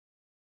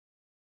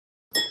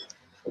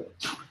Right.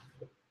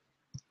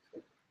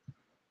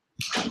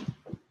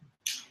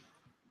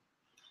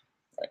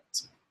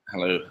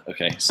 Hello.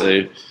 Okay.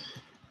 So,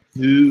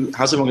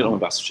 how's everyone getting on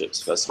with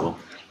battleships? First of all,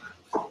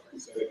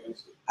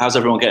 how's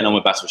everyone getting on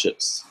with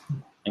battleships?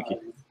 Thank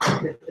you.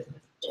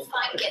 Just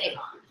fine getting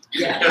on.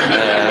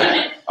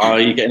 Yeah. Are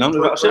you getting on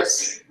with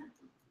battleships?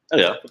 Oh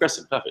yeah,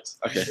 progressive, perfect.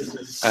 Okay.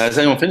 Has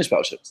anyone finished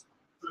battleships?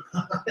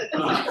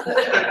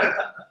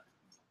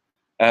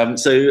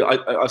 So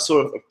I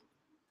saw.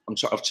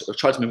 I've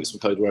tried to mimic some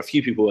code where a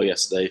few people were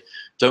yesterday.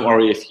 Don't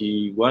worry if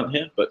you weren't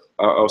here, but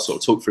I'll sort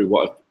of talk through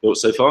what I've built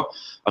so far.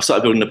 I've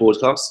started building a board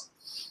class.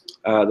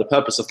 The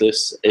purpose of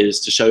this is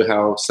to show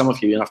how some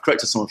of you, and I've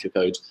corrected some of your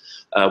code,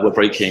 were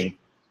breaking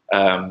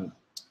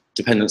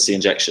dependency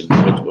injection,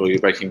 or you're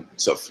breaking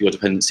sort of your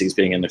dependencies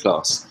being in the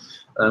class.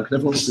 Can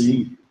everyone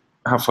see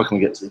how far can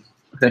we get to?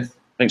 Okay,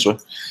 thanks, Roy.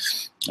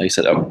 You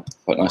set that up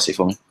quite nicely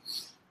for me.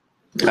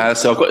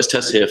 So I've got this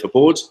test here for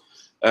board.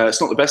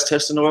 It's not the best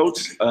test in the world.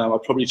 I'll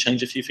probably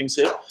change a few things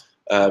here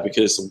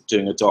because I'm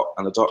doing a dot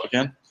and a dot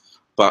again.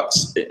 But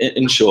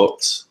in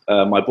short,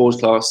 my board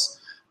class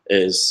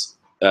is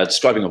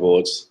describing a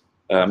board,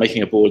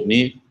 making a board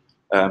new,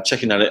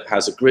 checking that it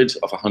has a grid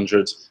of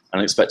 100,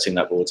 and expecting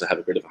that board to have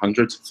a grid of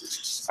 100.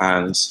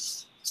 And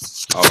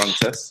I'll run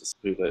tests to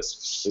prove that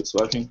it's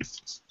working.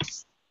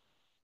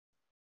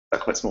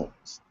 That's quite small.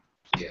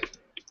 Yeah.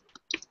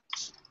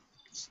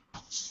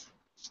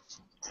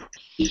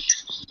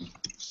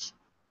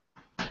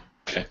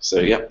 Okay, so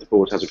yeah, the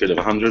board has a grid of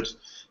 100.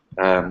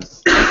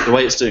 The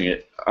way it's doing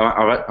it,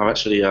 I've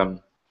actually, I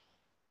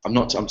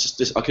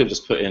could have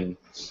just put in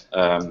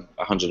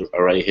 100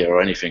 array here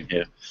or anything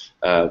here,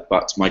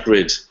 but my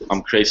grid,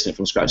 I'm creating it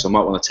from scratch, so I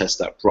might want to test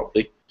that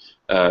properly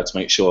to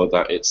make sure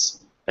that it's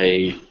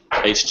a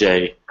A to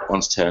J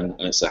 1 to 10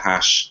 and it's a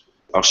hash.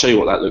 I'll show you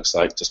what that looks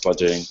like just by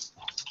doing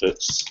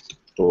puts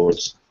board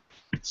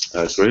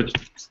grid.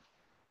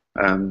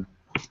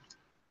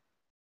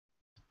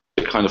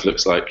 It kind of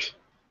looks like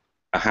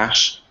a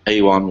hash,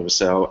 A1 with a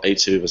cell,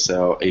 A2 with a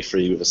cell,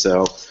 A3 with a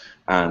cell,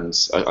 and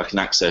I can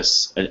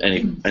access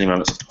any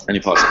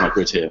parts of my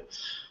grid here.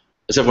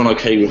 Is everyone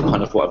okay with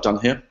kind of what I've done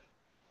here?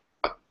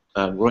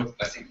 Roy?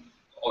 I think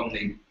on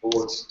the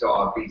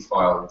board.rb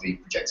file, the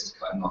projector's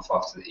cutting off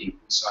after the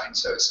equal sign,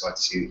 so it's hard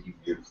to see that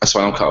you've. That's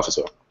fine, I'm cut off as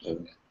well.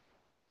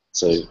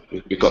 So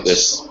we've got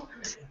this.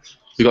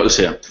 We've got this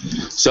here.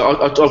 So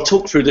I'll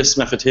talk through this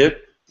method here,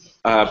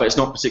 but it's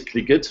not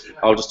particularly good.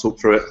 I'll just talk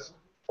through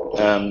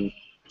it.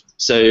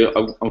 So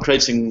I'm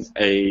creating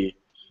a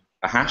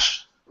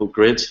hash called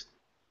grid.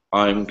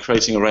 I'm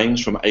creating a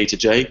range from A to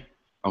J.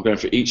 I'm going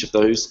through each of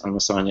those and I'm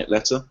assigning it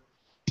letter.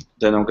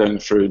 Then I'm going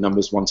through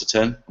numbers 1 to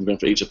 10. I'm going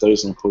through each of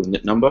those and I'm calling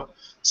it number.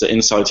 So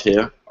inside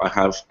here I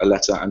have a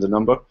letter and a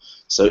number.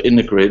 So in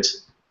the grid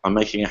I'm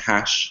making a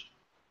hash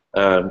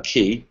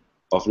key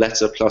of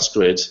letter plus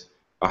grid.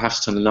 I have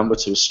to turn the number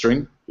to a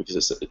string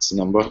because it's a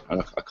number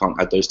and I can't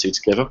add those two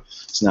together.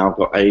 So now I've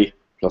got A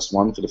plus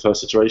 1 for the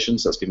first iteration,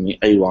 so that's giving me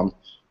A1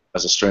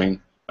 as a string,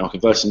 and I'm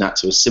converting that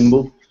to a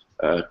symbol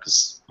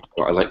because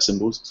I like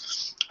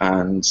symbols,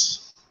 and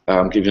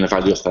I'm giving a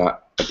value of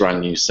that a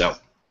brand new cell.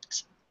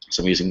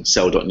 So I'm using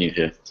cell.new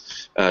here.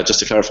 Just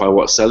to clarify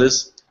what a cell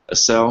is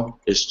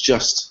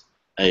just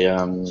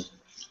an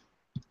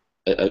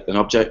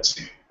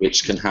object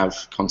which can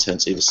have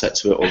content either set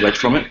to it or read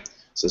from it.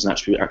 So there's an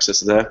attribute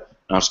accessor there,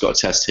 and I've just got a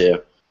test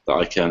here that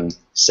I can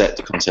set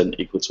the content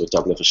equal to a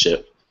double of a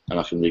ship, and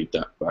I can read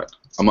that back.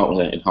 I might want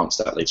to enhance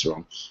that later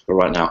on, but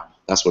right now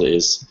that's what it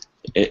is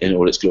in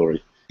all its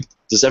glory.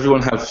 Does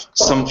everyone have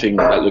something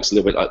that looks a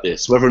little bit like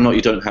this? Whether or not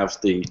you don't have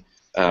the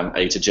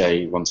A to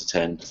J, 1 to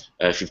 10,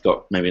 if you've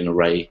got maybe an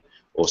array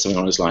or something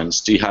on those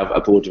lines, do you have a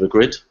board with a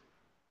grid?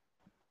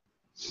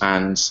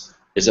 And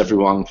is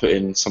everyone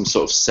putting some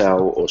sort of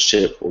cell or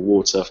ship or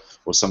water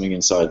or something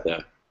inside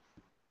there?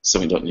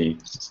 Something.new.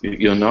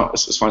 You're not?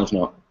 It's fine if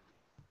not.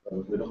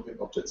 We're not putting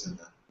objects in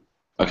there.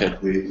 Okay.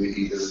 We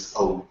either,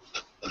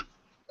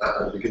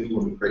 at the beginning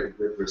when we create a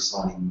grid, we're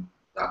assigning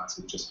that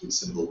to just be a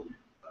symbol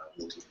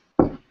water.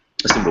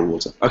 A symbol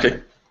water. Okay.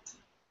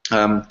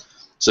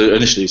 So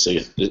initially,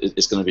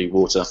 it's going to be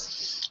water.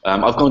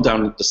 I've gone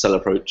down the cell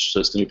approach, so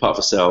it's going to be part of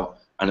a cell,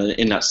 and then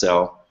in that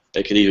cell,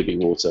 it could either be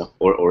water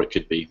or it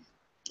could be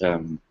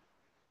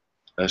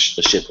a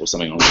ship or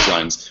something on those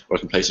lines, or I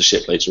can place a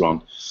ship later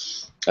on.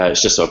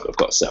 It's just so I've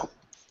got a cell.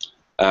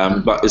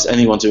 But is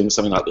anyone doing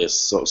something like this,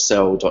 sort of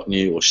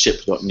cell.new or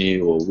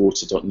ship.new or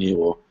water.new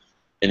or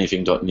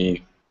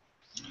anything.new?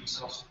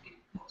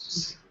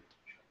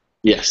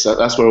 Yes,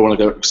 that's where I want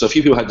to go. So a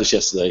few people had this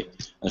yesterday,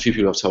 and a few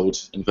people have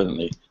told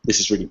independently, this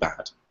is really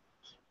bad.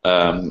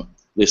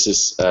 This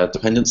is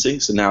dependency.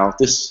 So now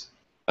this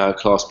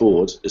class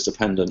board is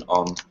dependent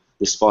on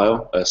this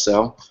file,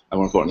 cell, and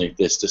more importantly,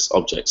 this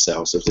object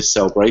cell. So if this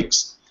cell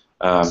breaks,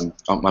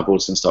 my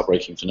board's going to start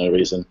breaking for no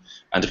reason,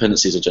 and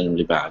dependencies are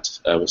generally bad.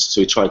 So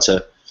we try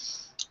to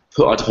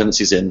put our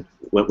dependencies in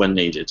when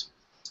needed.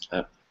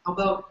 How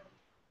about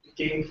the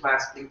game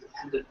class being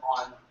dependent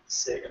on,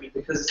 say, I mean,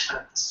 because it's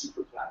kind of the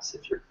super class,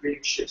 if you're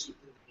creating ships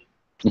within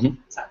the game,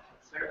 is that kind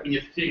of when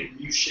you're creating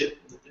a new ship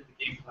within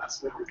the game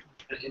class, when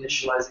you're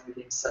initializing the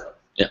game setup.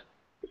 Yeah.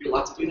 Are you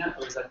allowed to do that,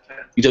 or is that kind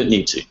of? You don't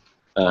need to.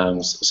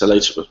 So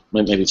later,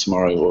 maybe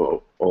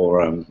tomorrow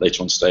or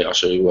later on today, I'll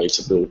show you a way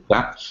to build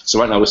that. So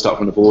right now we'll start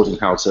from the board and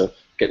how to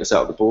get this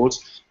out of the board,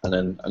 and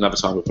then another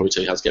time we'll probably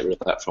tell you how to get rid of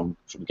that from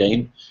the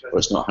game, where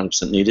it's not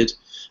 100% needed.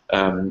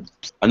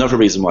 Another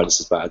reason why this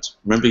is bad.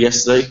 Remember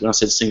yesterday when I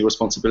said single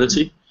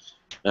responsibility?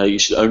 You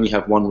should only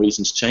have one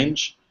reason to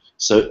change.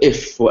 So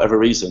if, for whatever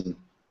reason,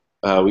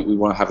 we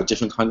want to have a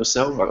different kind of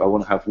cell, like I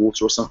want to have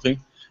water or something,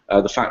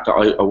 the fact that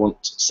I want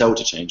cell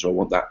to change, or I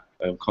want that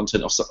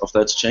content of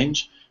there to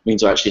change,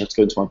 means I actually have to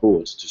go into my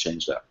board to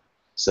change that.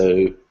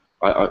 So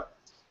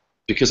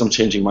because I'm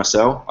changing my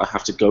cell, I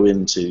have to go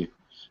into,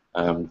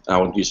 and I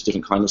want to use a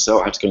different kind of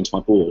cell, I have to go into my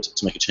board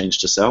to make a change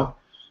to cell.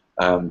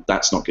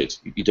 That's not good.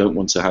 You don't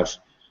want to have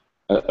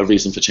a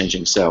reason for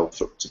changing cell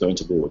to go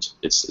into board.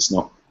 It's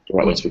not the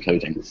right way to be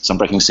coding. So I'm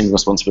breaking single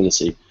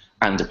responsibility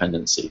and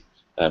dependency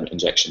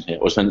injection here,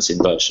 or dependency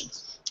inversion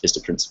is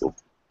the principle.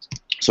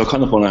 So I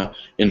kind of want to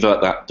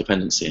invert that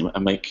dependency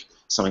and make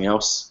something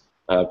else,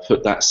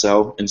 put that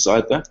cell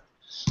inside there.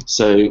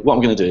 So what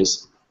I'm going to do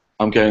is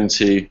I'm going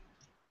to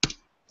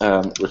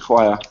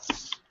require,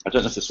 I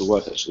don't know if this will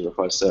work actually,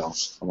 require cell.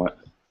 I might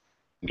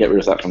get rid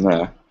of that from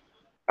there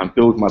and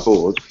build my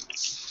board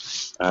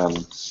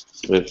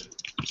with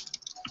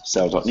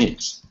cell.new.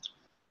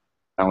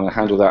 I'm going to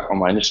handle that on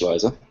my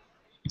initializer.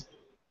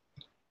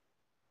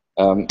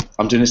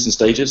 I'm doing this in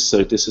stages,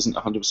 so this isn't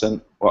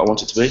 100% what I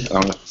want it to be, and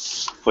I'm going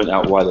to point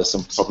out why there's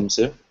some problems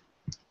here.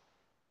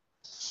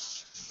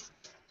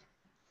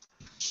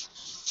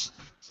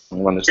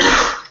 I'm going to run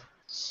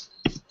this.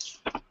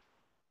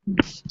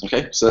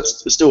 Okay, so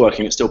it's still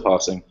working, it's still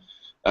passing.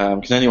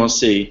 Can anyone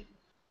see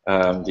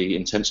the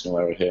intentional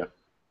error here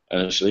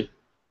initially?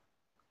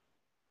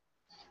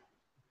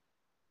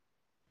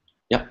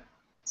 Yeah?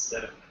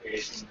 Instead of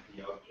creating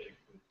the object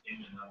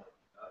within another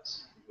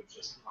class, you would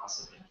just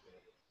pass it into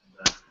it, and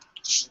then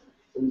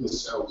all the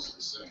cells are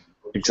the same.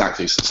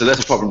 Exactly. So there's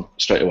a problem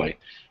straight away.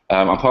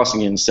 I'm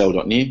passing in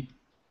cell.new,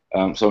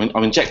 so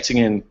I'm injecting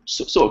in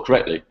sort of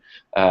correctly,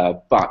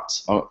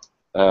 but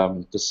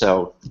the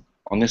cell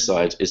on this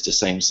side is the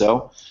same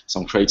cell, so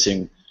I'm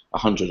creating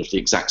 100 of the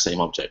exact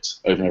same object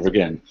over and over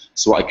again.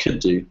 So what I could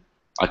do,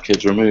 I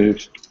could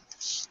remove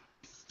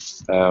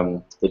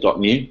the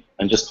 .new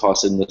and just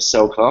pass in the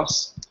cell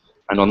class,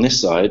 and on this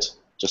side,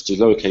 just do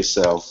lowercase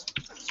cell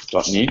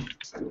 .new.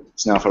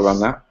 So now if I run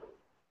that,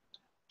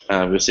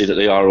 we'll see that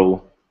they are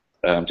all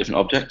different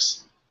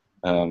objects.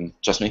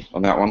 Trust me,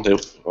 on that one, I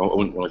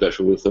wouldn't want to go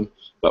through all of them,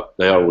 but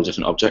they are all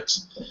different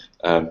objects.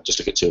 Just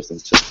look at two of them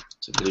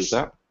to believe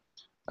that.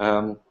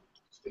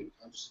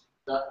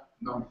 That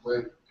number where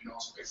in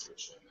aspect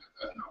ratio,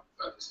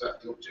 is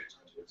that the object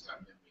idea? Is that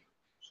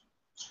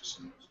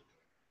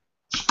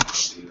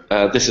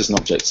memory? This is an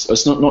object. So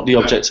it's not the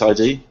object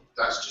ID.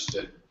 That's just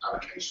an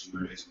allocation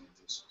where it isn't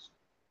this.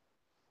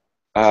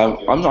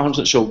 I'm not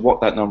 100% sure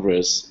what that number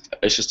is.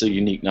 It's just a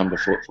unique number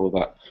for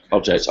that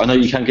object. I know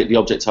you can get the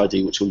object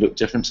ID, which will look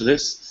different to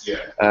this.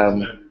 Yeah.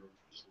 Do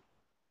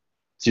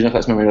you know if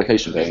that's memory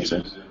location going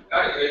to?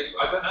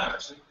 I don't know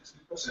actually.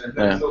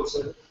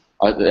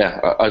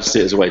 I see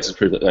it as a way to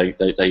prove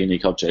that they're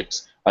unique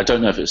objects. I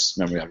don't know if it's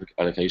memory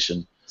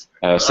allocation.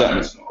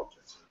 Certainly.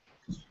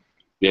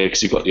 Yeah,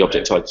 because you've got the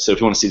object ID. So if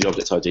you want to see the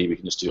object ID, we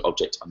can just do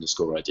object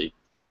underscore ID.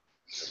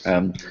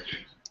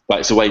 But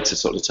it's a way to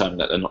sort of determine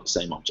that they're not the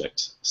same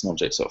object. It's an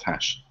object sort of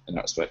hash in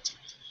that respect.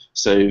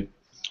 So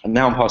and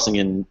now I'm passing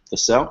in the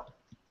cell.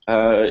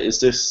 Is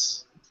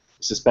this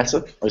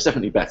better? Oh, it's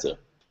definitely better.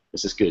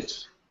 This is good.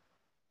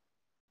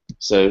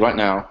 So right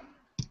now,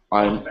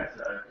 I'm.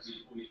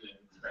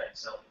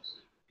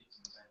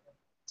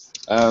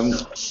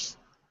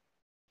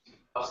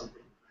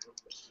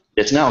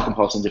 Yes, now I can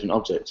pass in different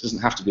objects. It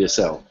doesn't have to be a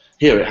cell.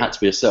 Here it had to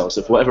be a cell.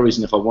 So for whatever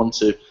reason, if I want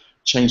to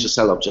change the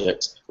cell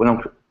object, when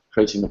I'm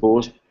creating the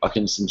board, I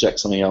can just inject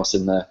something else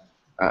in there,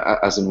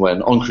 as and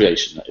when, on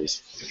creation, that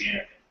is.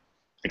 Yeah.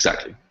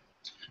 Exactly.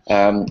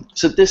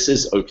 So this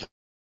is okay.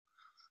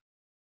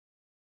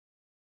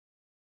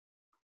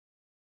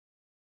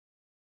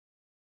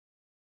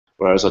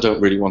 Whereas I don't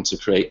really want to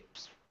create,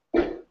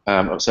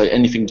 say,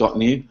 anything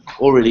 .new,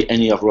 or really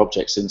any other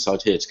objects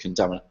inside here to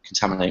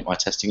contaminate my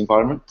testing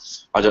environment.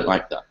 I don't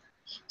like that.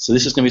 So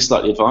this is going to be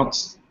slightly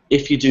advanced.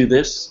 If you do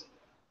this,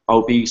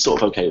 I'll be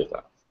sort of okay with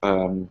that.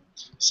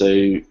 So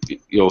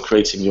you're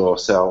creating your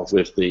cell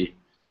with the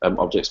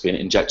objects being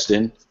injected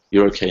in.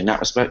 You're okay in that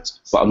respect,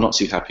 but I'm not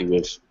too happy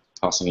with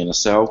passing in a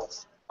cell.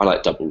 I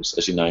like doubles,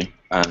 as you know,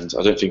 and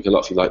I don't think a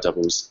lot of you like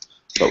doubles,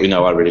 but we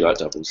know I really like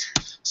doubles.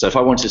 So if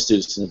I wanted to do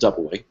this in a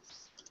double way,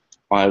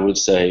 I would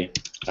say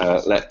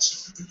let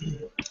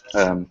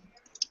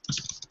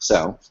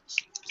cell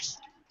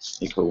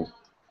equal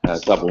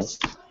double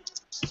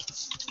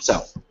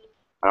cell.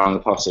 And I'm going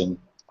to pass in.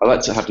 I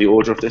like to have the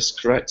order of this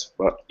correct,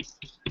 but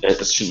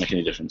it shouldn't make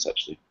any difference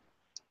actually.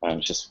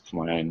 Just for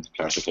my own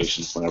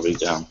clarification when I read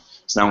down.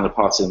 So now I'm going to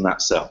pass in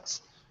that cell.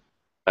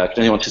 Can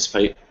anyone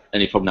anticipate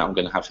any problem that I'm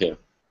going to have here?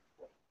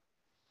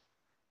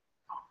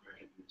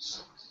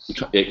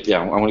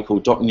 Yeah, I'm going to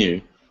call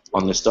 .new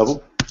on this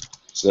double.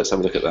 So let's have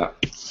a look at that.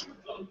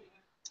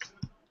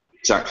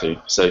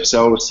 Exactly. So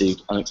cell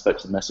received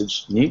unexpected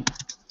message new.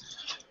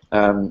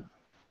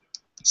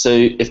 So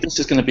if this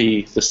is going to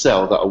be the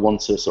cell that I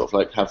want to sort of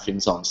like have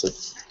things on, so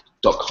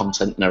dot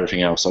content and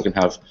everything else, I can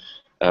have,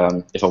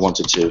 if I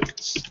wanted to,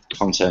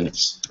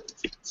 content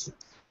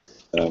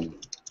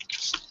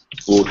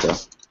order.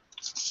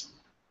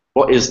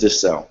 What is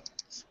this cell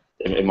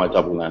in my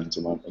double land,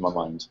 in my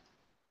mind?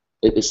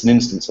 It's an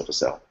instance of a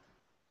cell.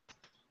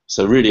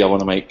 So really I want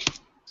to make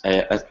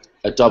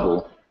a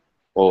double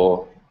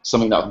or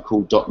something that I can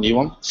call .new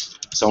on.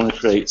 So I want to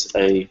create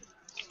a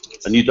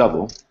new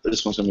double, but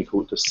this one's going to be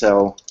called the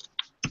cell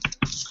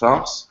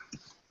class.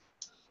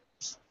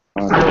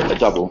 And a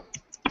double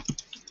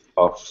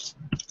of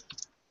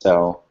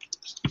cell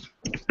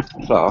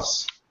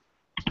class.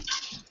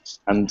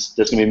 And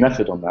there's going to be a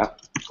method on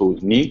that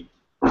called new.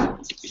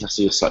 You can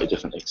see it slightly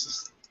differently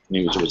because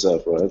new is a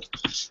reserved word.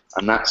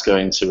 And that's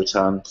going to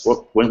return,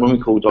 when we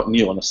call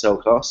 .new on a cell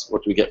class,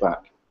 what do we get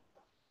back?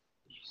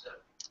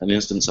 An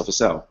instance of a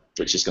cell,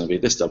 which is going to be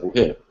this double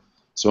here.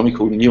 So when we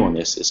call new on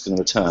this, it's going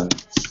to return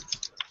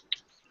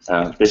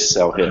this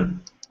cell here.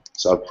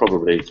 So I'll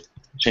probably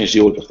change the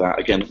order of that.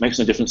 Again, it makes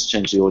no difference to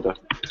change the order.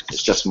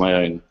 It's just my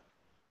own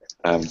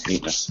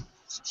neatness.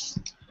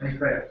 Can you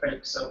create a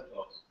fake cell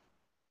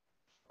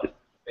class?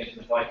 Fake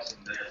device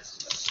in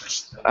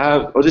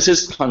there. Well, this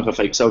is kind of a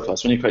fake cell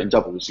class. When you're creating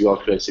doubles, you are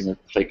creating a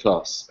fake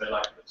class. But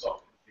like the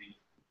top of the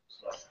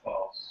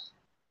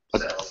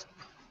class cell.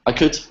 I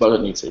could, but I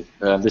don't need to.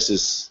 This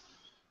is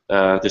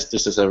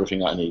everything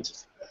that I need.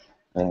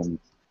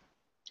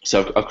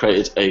 So I've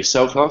created a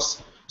cell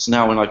class. So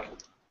now when I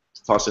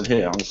pass in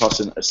here, I'm going to pass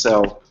in a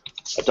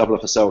double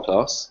of a cell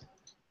class.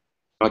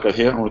 When I go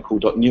here, I'm going to call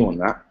 .new on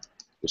that,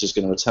 which is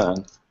going to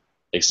return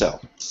a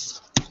cell.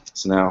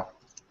 So now,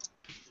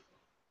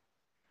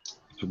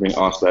 if we bring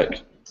R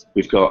spec,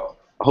 we've got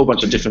a whole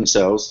bunch of different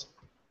cells.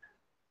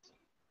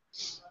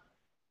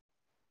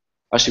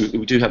 Actually,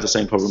 we do have the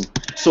same problem,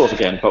 sort of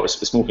again, but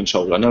it's more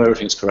controlled. I know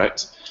everything's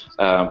correct,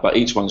 but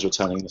each one's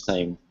returning the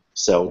same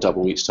cell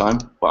double each time.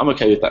 But I'm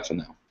okay with that for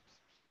now.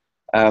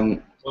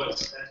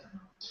 What's better now?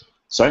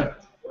 Sorry?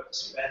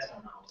 What's better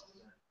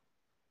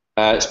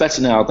now? It's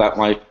better now that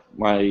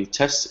my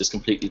test is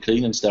completely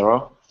clean and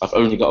sterile. I've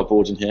only got a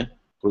board in here,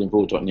 calling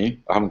board.new.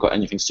 I haven't got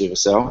anything to do with a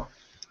cell.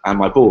 And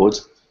my board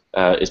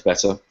is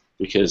better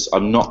because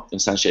I'm not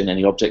instantiating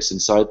any objects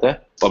inside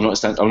there. But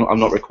I'm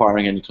not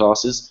requiring any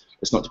classes.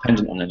 It's not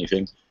dependent on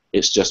anything.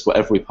 It's just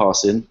whatever we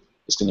pass in,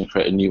 it's going to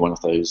create a new one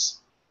of those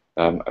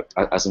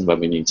as and when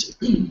we need to.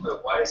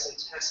 But why is a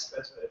test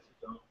better if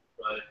you don't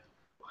write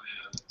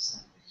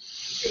something?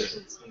 Because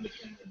it's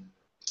independent.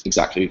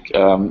 Exactly.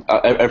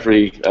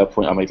 Every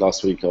point I made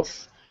last week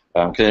of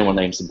can anyone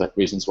name some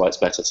reasons why it's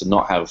better to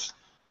not have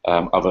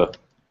other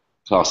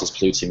classes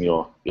polluting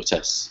your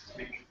tests?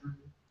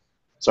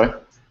 Sorry?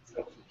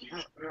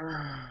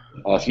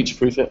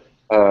 Future-proof it?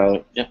 Yeah.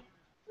 The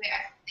way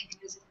I think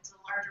it is, if it's a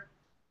larger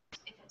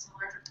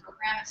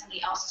program and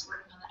somebody else is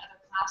working on that other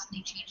class and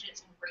they change it,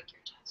 it's going to break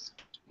your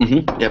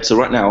test. Yep, so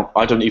right now,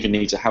 I don't even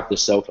need to have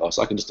this cell class.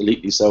 I can just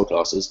delete these cell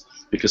classes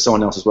because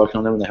someone else is working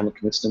on them and they haven't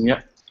committed them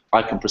yet.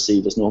 I can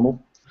proceed as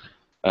normal,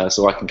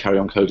 so I can carry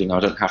on coding. I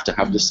don't have to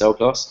have this cell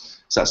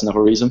class, so that's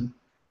another reason.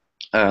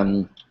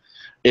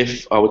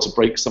 If I were to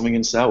break something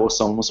in cell, or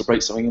someone wants to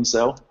break something in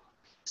cell,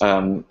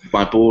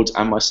 my board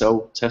and my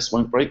cell test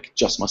won't break,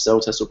 just my cell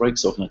test will break,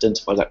 so I can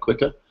identify that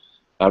quicker,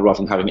 rather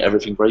than having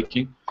everything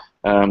breaking.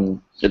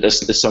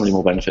 There's so many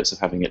more benefits of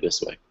having it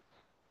this way.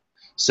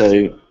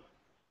 So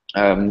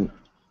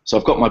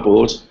I've got my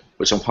board,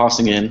 which I'm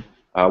passing in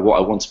what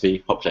I want to be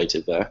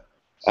populated there.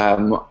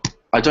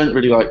 I don't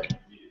really like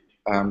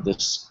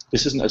this.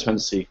 This isn't a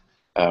dependency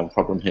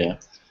problem here,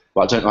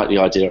 but I don't like the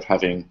idea of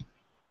having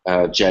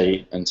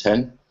J and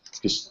 10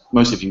 because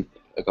most of you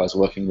guys are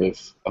working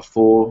with a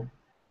four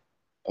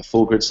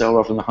grid cell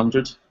rather than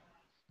 100.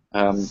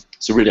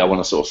 So really, I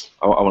want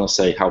to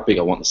say how big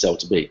I want the cell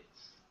to be.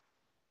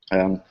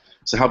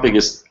 So how big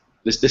is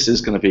this? This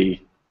is going to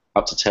be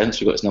up to 10. So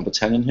we've got this number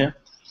 10 in here.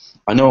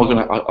 I know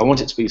I want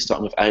it to be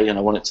starting with A, and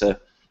I want it to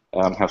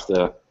have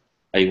the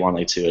A1,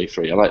 A2,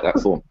 A3. I like that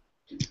form.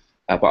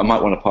 But I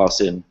might want to pass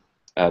in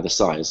the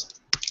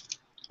size.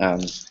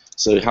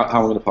 So how am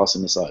I going to pass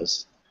in the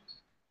size?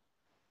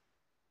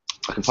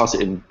 I can pass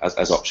it in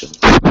as option.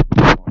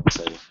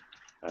 So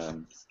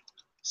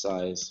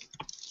size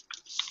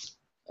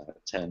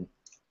 10.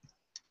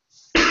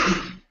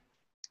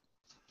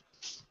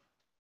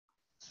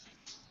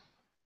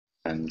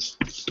 And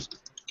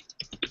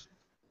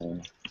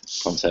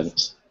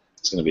content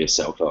is going to be a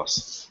cell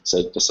class.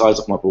 So the size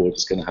of my board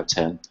is going to have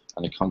 10,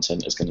 and the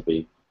content is going to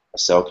be a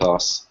cell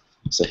class.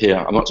 So here,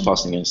 I'm not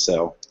passing in a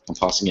cell, I'm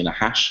passing in a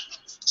hash.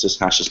 So this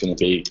hash is going to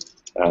be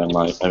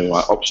my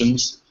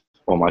options,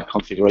 or my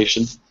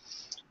configuration.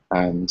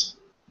 And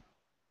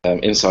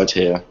inside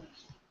here,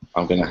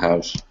 I'm going to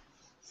have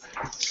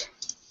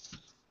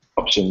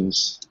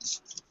options,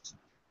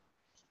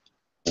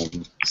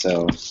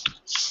 cell,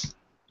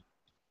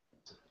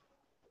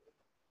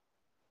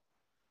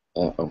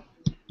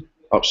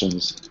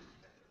 options,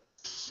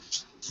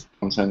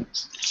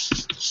 content,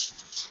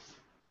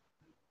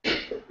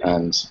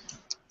 and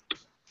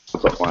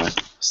I've got my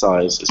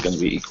size is going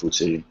to be equal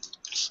to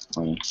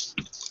my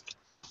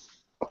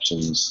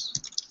options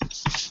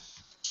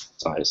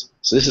size.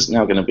 So this is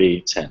now going to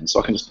be 10. So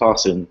I can just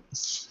pass in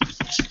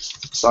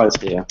size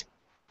here.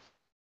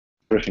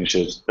 Everything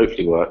should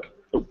hopefully work.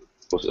 Oh, of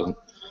course it doesn't.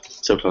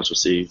 Cell class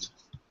received.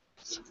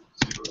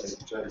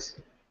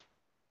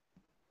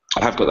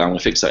 I have got that. I'm going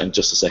to fix that in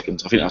just a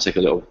second. I think that'll take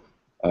a little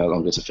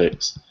longer to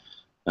fix.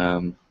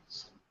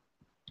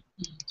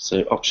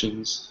 So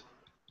options.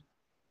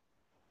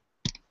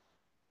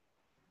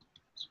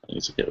 I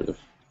need to get rid of.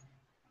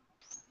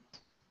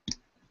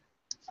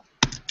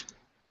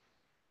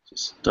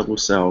 Just double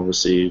cell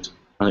received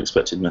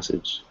unexpected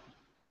message.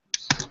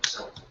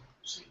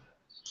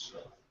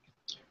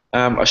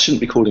 I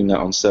shouldn't be calling that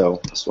on cell.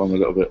 That's why I'm a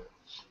little bit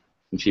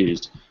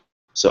confused.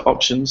 So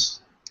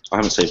options. I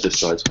haven't saved this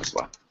slide, so that's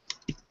why.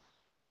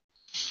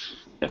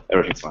 Yeah,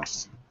 everything's fine.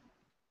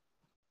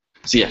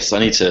 So yes, I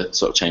need to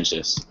sort of change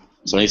this.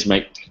 So I need to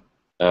make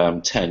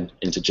 10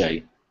 into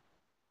J.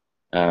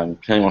 Can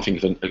anyone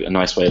think of a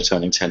nice way of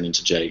turning 10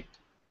 into J?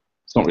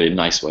 It's not really a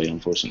nice way,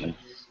 unfortunately.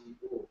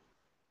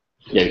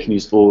 Yeah, you can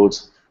use board.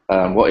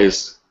 What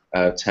is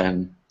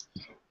 10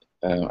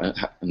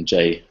 and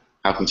J?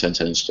 How can we turn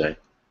 10 into J?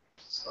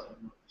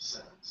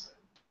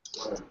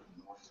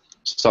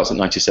 Starts at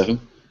 97.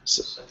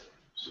 So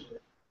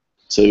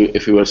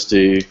if we were to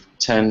do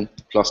 10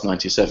 plus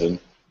 97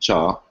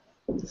 char,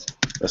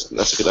 let's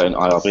look at that in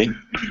IRB.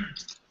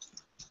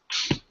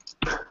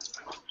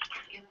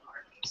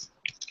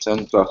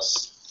 10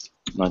 plus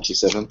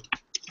 97.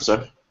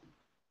 Sorry?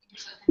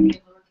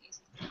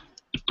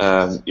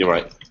 You're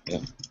right.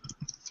 Yeah.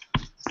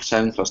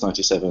 10 plus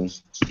 97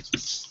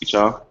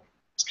 char.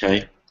 It's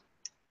K.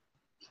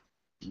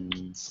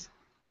 Is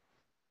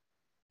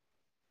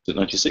it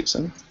 96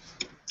 then?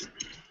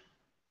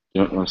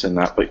 You don't understand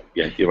that, but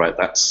yeah, you're right.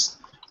 That's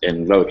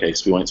in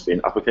lowercase. We want it to be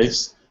in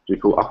uppercase. Do we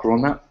call upper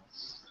on that?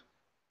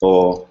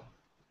 Or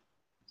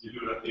You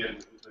do it at the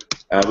end.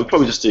 we'll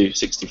probably just do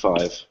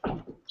 65.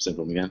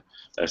 Simple again.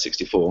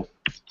 64.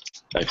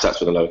 Because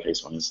that's where the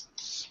lowercase one is.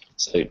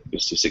 So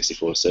let's do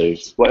 64. So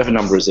whatever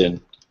number is in.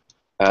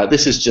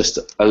 This is just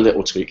a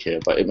little tweak here,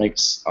 but it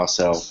makes our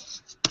cell.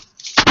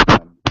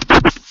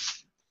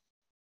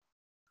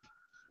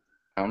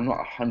 I'm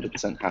not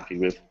 100% happy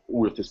with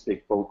all of this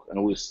big bulk and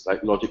all this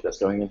like logic that's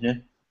going in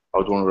here. I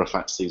would want to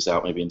refactor these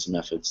out maybe into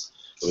methods.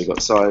 So we've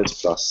got size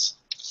plus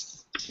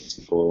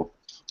 64.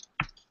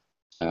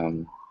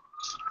 And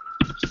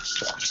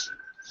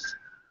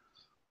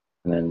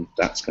then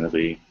that's going to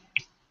be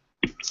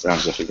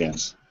rounded off again.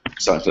 It's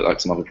starting to look like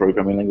some other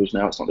programming language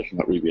now. It's not looking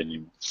like Ruby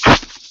anymore.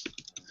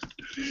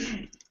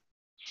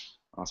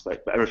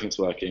 Aspect, but everything's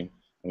working, and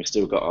we've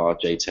still got our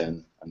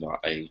J10 and our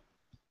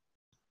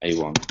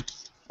A1.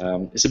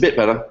 It's a bit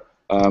better.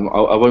 I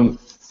won't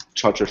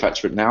try to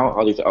refactor it now.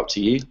 I'll leave it up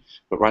to you.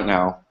 But right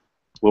now,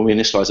 when we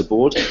initialize a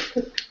board,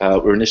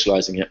 we're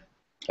initializing it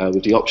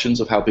with the options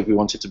of how big we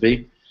want it to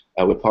be.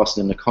 We're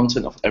passing in the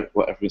content of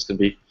what everything's going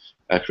to be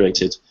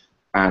created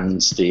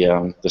and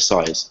the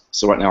size.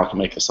 So right now I can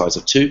make a size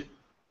of 2.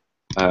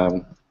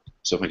 So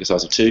if I make a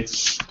size of 2,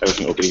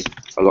 everything will be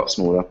a lot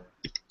smaller.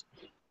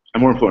 And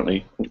more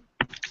importantly,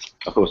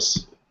 of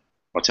course,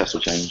 my test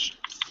will change,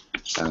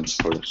 and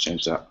probably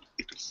change that.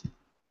 It's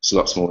a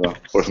lot smaller.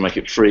 Or if I make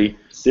it 3,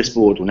 this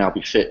board will now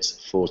be fit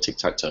for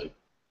tic-tac-toe.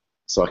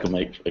 So I can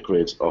make a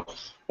grid of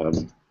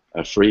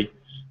 3,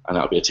 and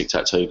that'll be a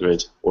tic-tac-toe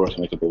grid, or I can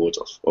make a board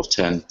of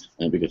 10, and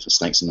it'll be good for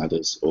snakes and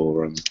ladders,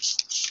 or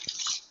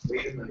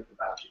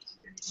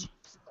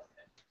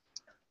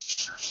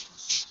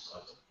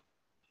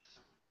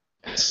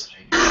yes.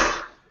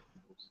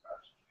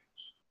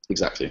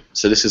 Exactly.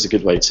 So this is a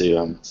good way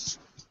to.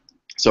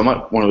 So I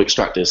might want to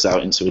extract this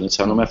out into an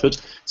internal method.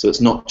 So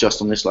it's not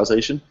just on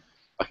initialization.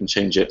 I can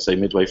change it, say,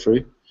 midway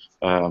through,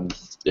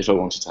 if I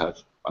wanted to have,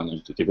 I don't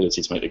know, the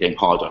ability to make the game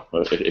harder,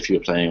 or if you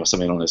were playing or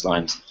something along those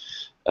lines.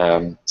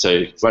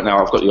 So right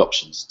now I've got the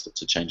options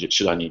to change it,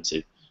 should I need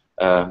to.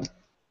 I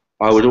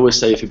would always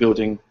say if you're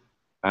building,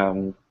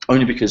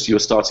 only because you're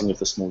starting with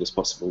the smallest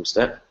possible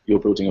step, you're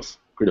building a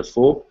grid of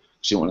 4,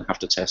 because you don't want to have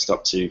to test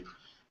up to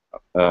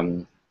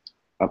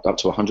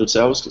 100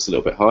 cells, it's a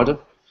little bit harder.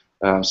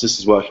 So this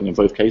is working in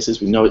both cases.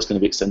 We know it's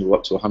going to be extendable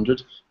up to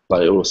 100,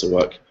 but it will also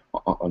work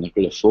on a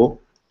grid of 4.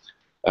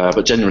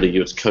 But generally, you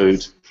would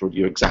code for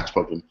your exact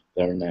problem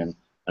there and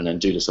then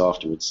do this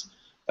afterwards,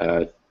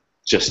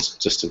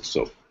 just to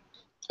sort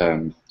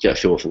of get a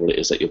feel for what it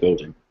is that you're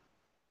building.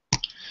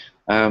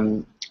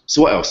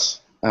 So what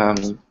else?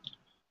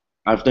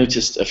 I've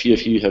noticed a few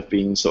of you have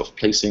been sort of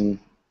placing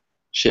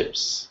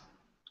ships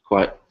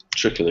quite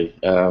trickily.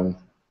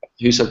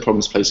 Who's had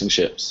problems placing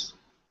ships?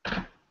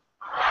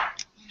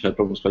 Had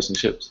problems placing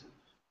ships?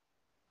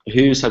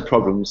 Who's had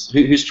problems?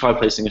 Who's tried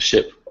placing a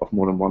ship of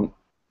more than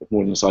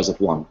the size of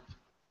 1?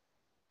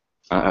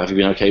 Have you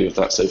been okay with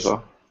that so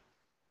far?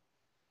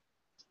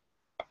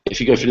 If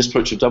you go for this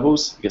approach with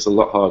doubles, it gets a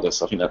lot harder.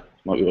 So I think that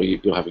might be why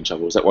you're having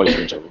trouble. Is that why you're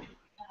having trouble?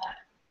 I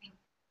think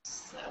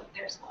so.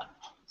 There's a lot of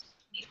problems.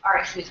 Our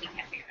issue is we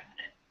can't figure out how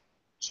to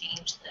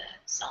change the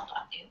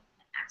cell.new and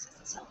access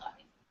the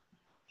cell.new.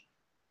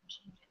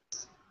 Change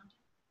its content.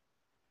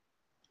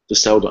 The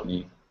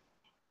cell.new.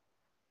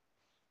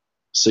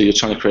 So you're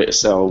trying to create a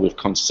cell with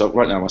content. So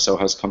right now my cell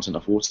has content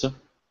of water.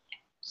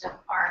 So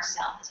our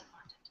cell has a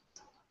content of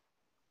cell.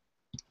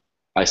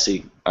 I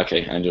see.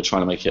 Okay, and you're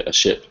trying to make it a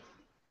ship.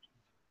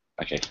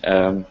 Okay.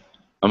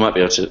 I might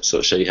be able to sort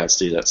of show you how to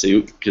do that.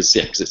 So because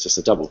it's just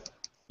a double.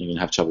 You're going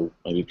to have trouble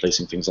maybe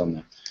placing things on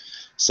there.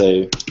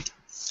 So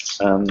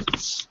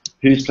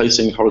who's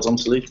placing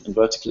horizontally and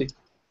vertically?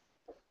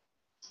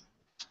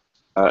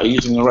 Are you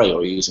using an array or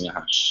are you using a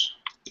hash?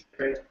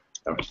 Okay.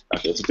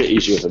 Okay, it's a bit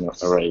easier with an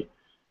array,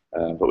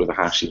 but with a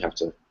hash you have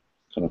to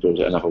kind of build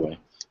it another way.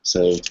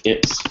 So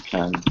it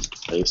can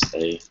place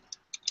a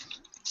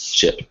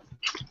ship.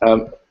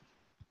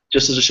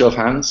 Just as a show of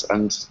hands,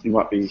 and you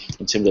might be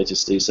intimidated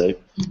to do so,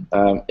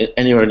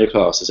 anywhere in your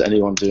class, is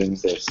anyone doing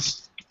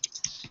this?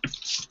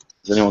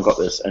 Has anyone got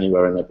this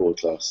anywhere in their board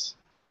class?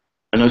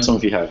 I know some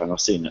of you have, and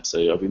I've seen it, so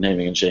I'll be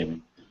naming and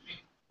shaming.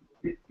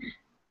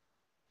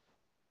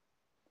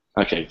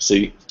 Okay, so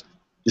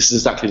this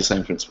is exactly the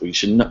same principle. You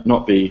should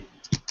not be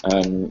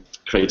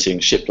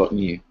creating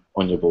ship.new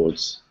on your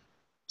boards.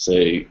 So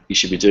you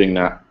should be doing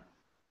that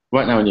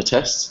right now in your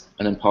tests,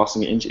 and then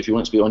passing it into, if you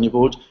want it to be on your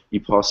board,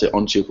 you pass it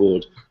onto your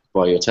board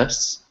by your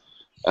tests.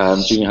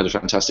 Junior had a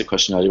fantastic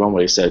question earlier on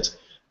where he said,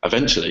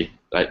 eventually,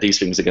 like, these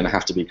things are going to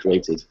have to be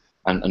created,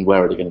 and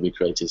where are they going to be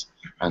created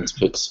and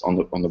put on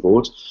the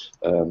board?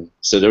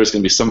 So there is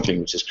going to be something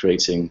which is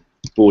creating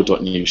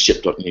board.new,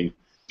 ship.new,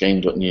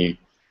 game.new.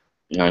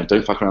 You know,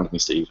 don't fuck around with me,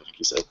 Steve, I think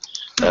you said.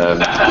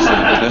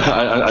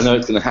 I know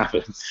it's going to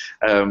happen.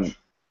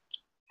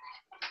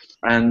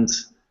 And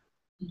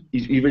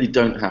you really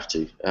don't have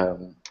to.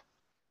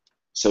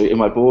 So in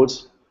my board,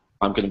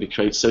 I'm going to be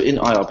creating, so in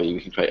IRB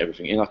we can create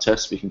everything. In our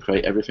tests we can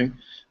create everything.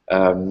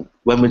 When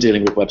we're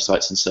dealing with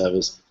websites and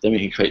servers, then we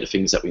can create the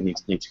things that we need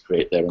to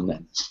create there and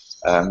then.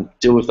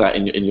 Deal with that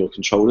in your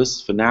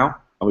controllers for now,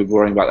 and we'll be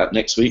worrying about that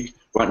next week.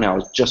 Right now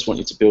I just want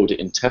you to build it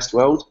in test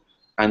world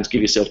and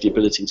give yourself the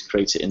ability to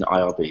create it in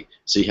IRB.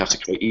 So you have to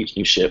create each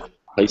new ship,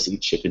 place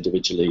each ship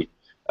individually,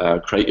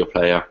 create your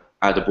player,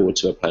 add a board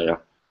to a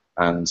player,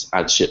 and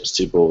add ships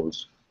to board,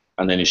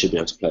 and then you should be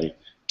able to play.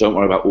 Don't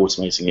worry about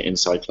automating it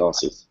inside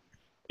classes.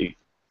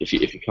 If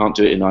you can't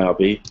do it in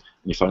IRB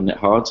and you find it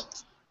hard,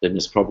 then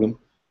there's a problem.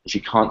 If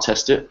you can't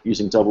test it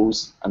using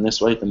doubles and this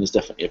way, then there's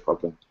definitely a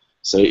problem.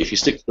 So if you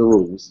stick to the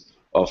rules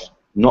of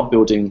not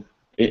building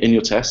in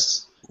your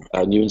tests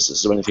new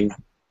instances or anything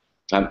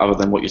other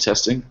than what you're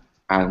testing,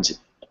 and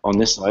on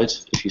this side,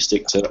 if you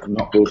stick to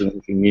not building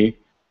anything new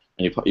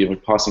and you're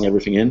passing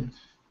everything in,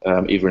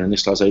 either in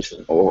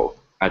initialization or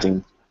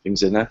adding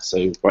things in there.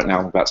 So right now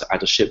I'm about to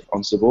add a ship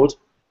onto the board.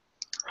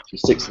 If you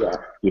stick to that,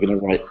 you're going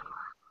to write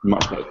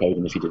much better code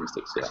than if you didn't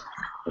stick to that.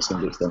 That's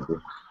going to be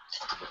extendable.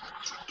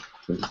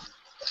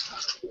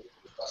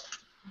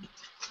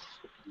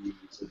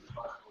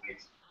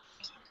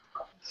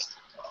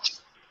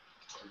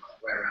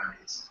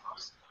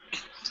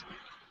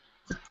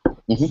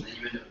 Mm-hmm.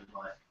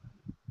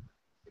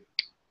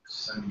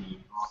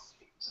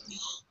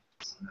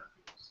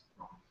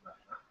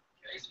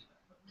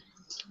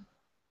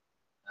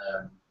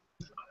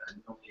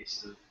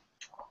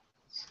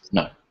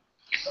 No.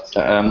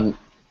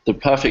 The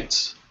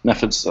perfect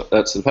methods. So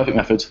the perfect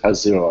method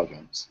has 0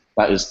 arguments.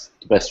 That is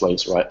the best way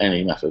to write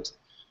any method.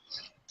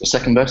 The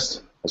second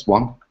best has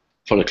 1,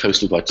 followed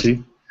closely by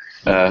 2,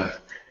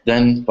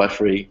 then by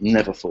 3,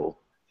 never 4.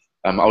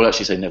 I would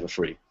actually say never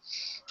 3,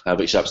 but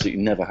you should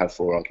absolutely never have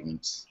 4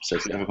 arguments. So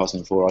if you ever pass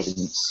in 4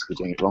 arguments, you're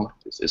doing it wrong.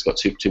 It's got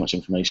too much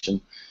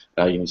information.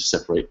 You need to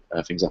separate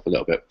things up a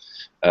little bit.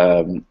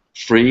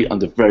 3,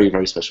 under very,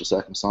 very special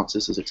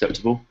circumstances, is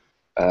acceptable.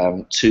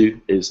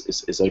 2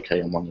 is okay,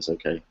 and 1 is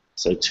okay.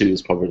 So 2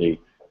 is probably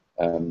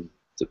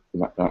the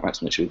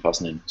maximum that should be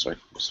passing in. Sorry.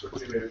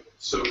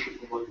 So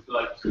people would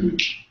like to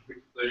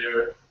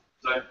player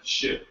like the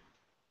ship.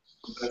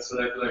 That's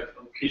like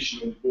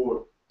location on the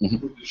board.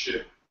 Put the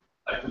ship.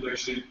 I could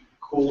actually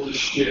call the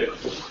ship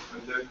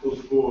and then call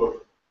the board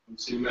on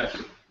the same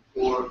method.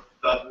 Or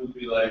that would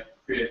be like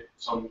create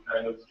some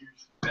kind of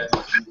huge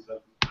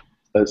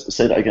method.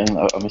 Say that again.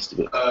 I missed a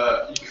bit.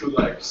 You could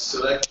like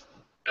select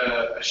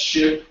a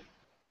ship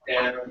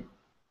and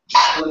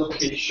just a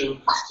location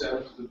to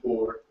send to the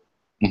board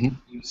in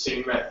the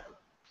same method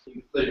in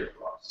the player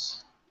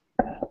class.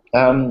 So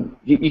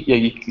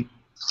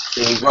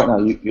right now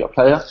you got a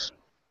player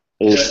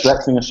is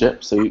selecting a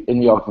ship. So in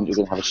the argument you're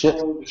going to have a ship,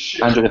 and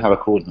you're going to have a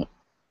coordinate.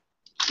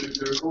 So if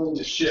you're calling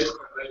the ship and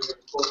then you're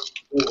calling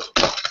the board,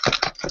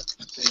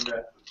 same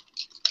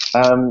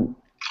method.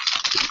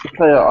 The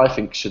player, I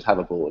think, should have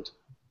a board.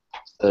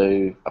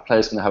 So a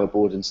player's going to have a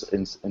board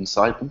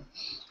inside them.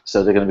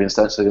 So they're going to be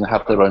instead, so they're going to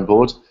have their own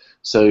board.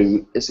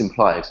 So it's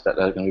implied that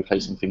they're going to be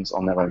placing things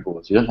on their own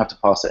board. You don't have to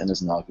pass it in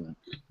as an argument.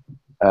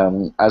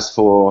 As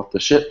for the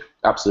ship,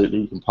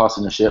 absolutely, you can pass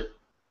in a ship.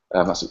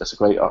 That's a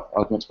great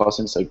argument to pass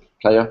in. So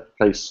player,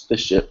 place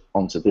this ship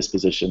onto this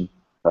position,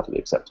 perfectly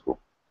acceptable.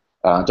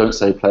 Don't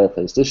say player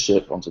plays this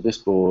ship onto this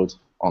board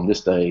on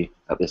this day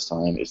at this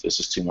time. It's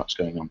just too much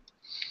going on.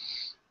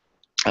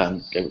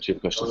 Gabriel, do you have a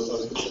question?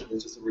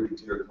 It's just a really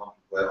clear example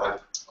where I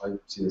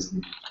see this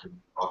in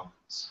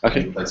arguments.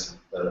 Okay. Placing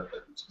a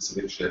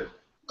specific ship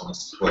on a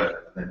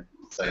square and then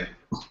saying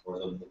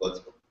horizontal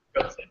vertical.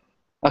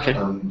 Okay.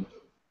 The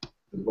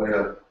way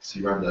I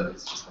see around that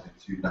is just having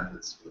two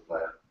methods for the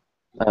player.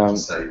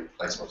 Say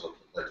place horizontal,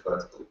 place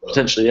vertical.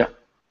 Potentially, yeah.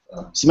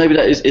 So maybe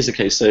that is the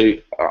case. So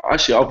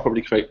actually, I'll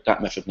probably create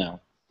that method now.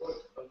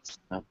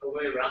 The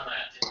way around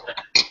that is that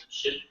the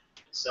ship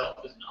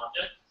itself is an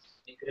object.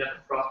 You could have a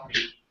property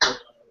built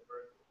on the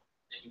vertical,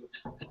 and you would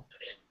have to put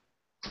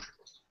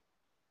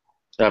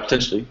that in.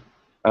 Potentially.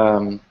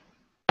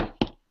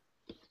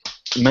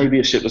 Maybe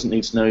a ship doesn't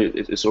need to know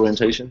its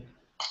orientation.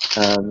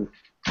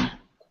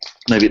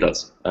 Maybe it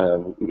does.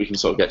 We can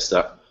sort of get to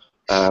that.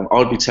 I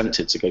would be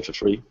tempted to go for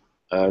 3,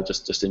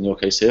 just in your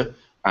case here.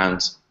 And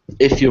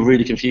if you're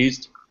really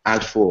confused,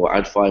 add 4,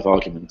 add 5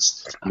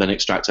 arguments, and then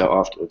extract out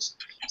afterwards.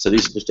 So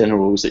these are the general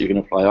rules that you're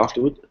going to apply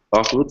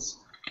afterwards.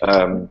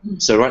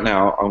 So right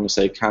now, I'm going to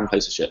say can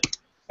place a ship.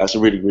 That's a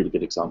really, really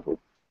good example,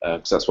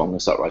 because that's what I'm going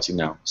to start writing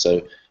now.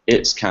 So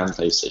it's can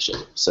place a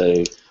ship. So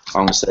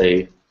I'm going to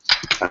say,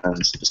 and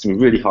it's going to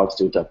be really hard to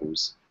do with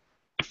doubles.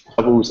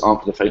 Doubles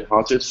aren't for the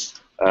faint-hearted.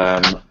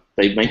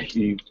 They make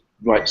you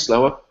write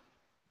slower,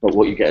 but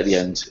what you get at the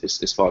end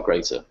is far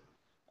greater.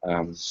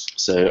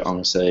 So I'm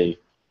going to say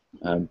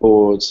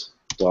board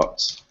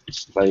dot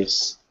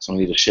place. So I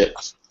need a ship.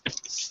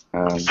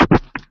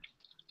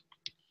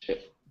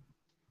 Ship.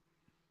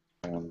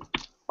 I'm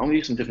going to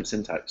use some different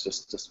syntax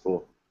just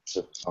for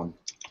fun.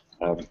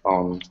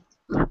 On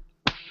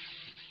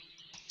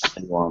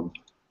A1.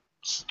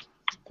 So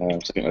I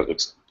think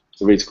that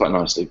reads quite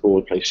nicely.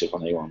 Board place ship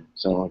on A1.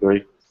 Does anyone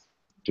agree?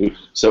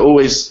 So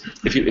always,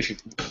 if you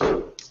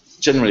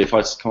generally, if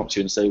I come up to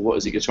you and say, what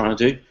is it you're trying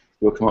to do?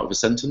 You'll come up with a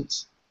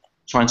sentence.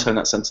 Try and turn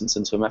that sentence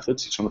into a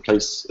method. You're trying to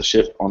place a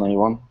ship on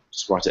A1.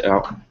 Just write it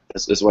out.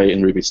 There's a way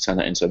in Ruby to turn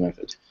that into a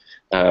method.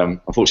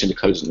 Unfortunately,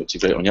 the code doesn't look too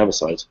great on the other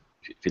side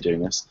if you're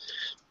doing this.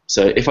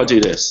 So if I do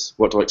this,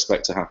 what do I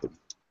expect to happen?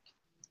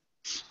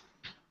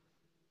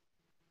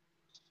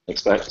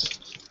 Expect.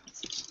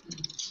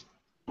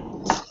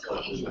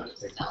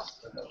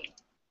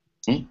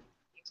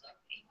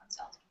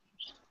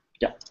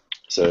 Yeah.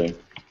 So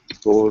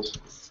board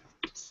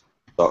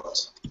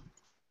dot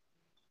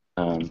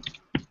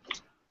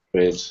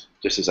grid.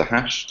 This is a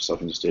hash, so I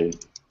can just do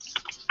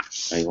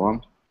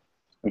A1.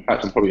 In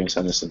fact, I'm probably going to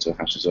turn this into a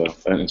hash as well,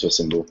 into a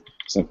symbol.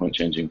 There's no point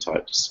changing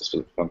type, just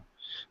for fun.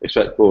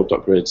 Expect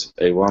board.grid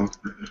A1.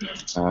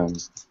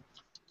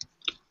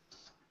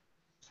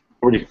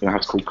 Probably going to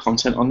have to call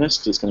content on this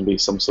because it's going to be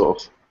some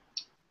sort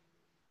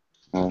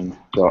of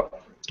dot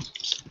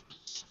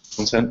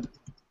content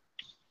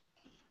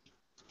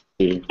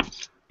to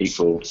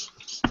equal,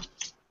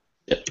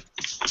 yeah,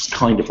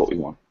 kind of what we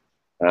want.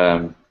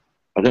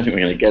 I don't think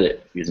we're going to get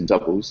it using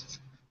doubles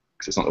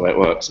because it's not the way it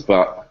works,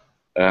 but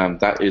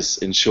that is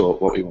in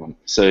short what we want.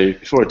 So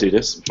before I do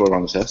this, before I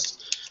run the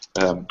test,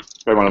 bear in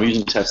mind I'm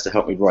using test to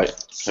help me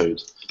write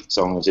code.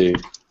 So I'm going to do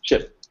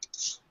ship.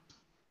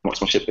 What's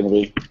my ship going to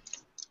be?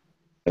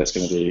 It's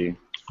going to be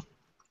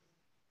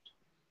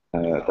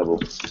double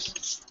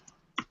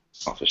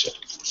after ship.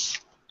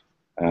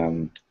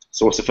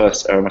 So what's the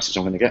first error message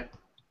I'm going to get?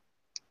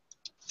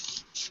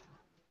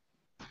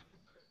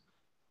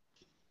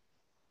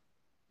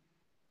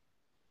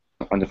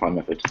 Undefined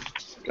method,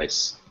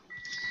 place.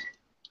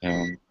 I'm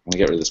going to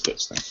get rid of this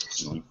puts now.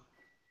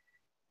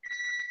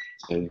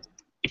 So,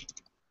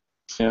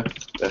 yeah,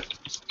 there.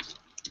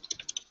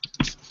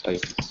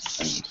 Place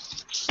and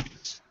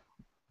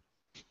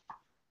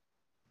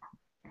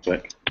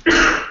click.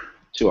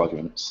 2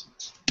 arguments.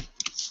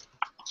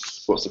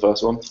 What's the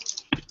first one?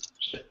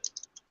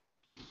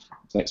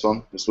 Next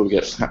one. This will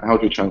get. How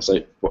do we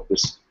translate what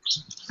this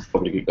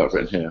probably got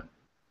written here?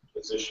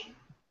 Position.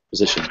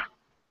 Position.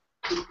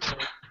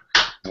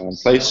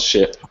 Place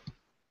ship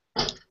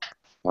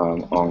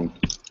on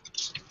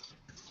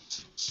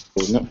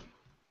coordinate.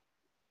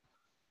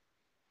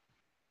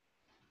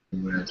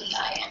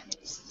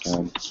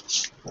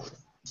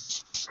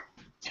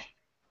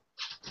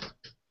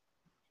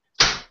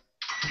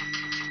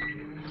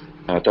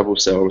 Double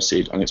cell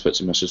received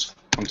unexpected message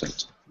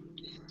content.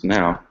 So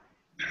now,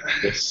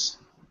 this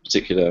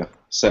particular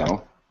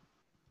cell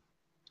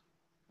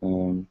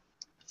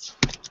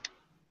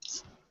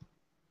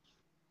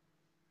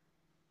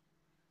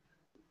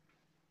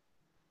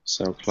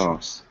cell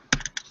class.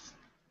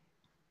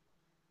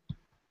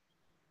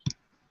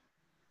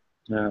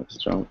 Now,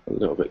 I'm a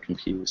little bit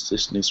confused.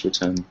 This needs to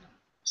return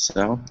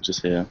cell, which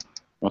is here.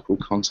 I call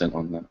content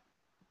on that.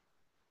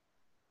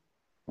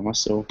 Am I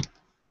still?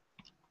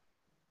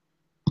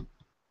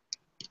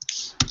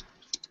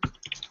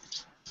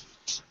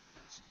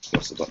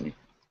 What's the button?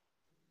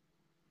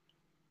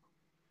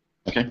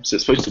 Okay, so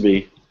it's supposed to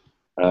be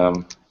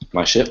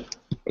my ship.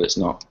 but it's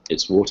not.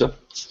 It's water.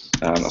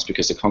 That's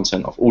because the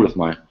content of all of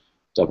my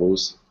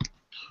doubles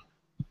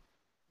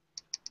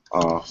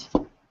are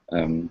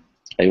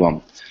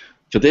A1.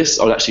 For this,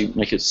 I'll actually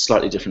make a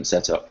slightly different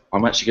setup.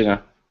 I'm actually going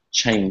to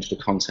change the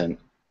content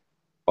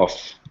of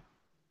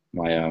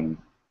my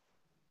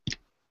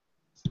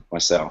my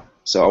cell.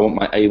 So I want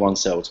my A1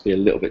 cell to be a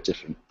little bit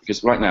different,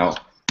 because right now,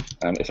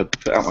 if I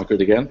put out my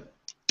grid again,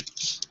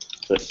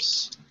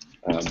 flips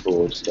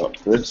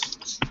board.grid,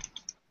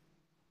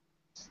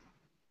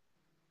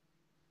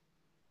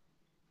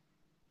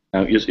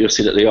 you'll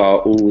see that they are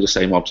all the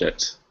same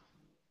object.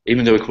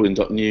 Even though we're calling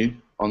 .new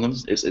on them,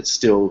 it's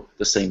still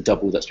the same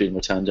double that's being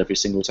returned every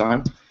single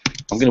time.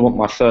 I'm going to want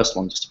my first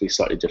one just to be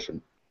slightly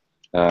different.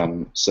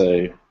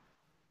 So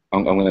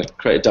I'm going to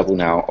create a double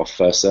now of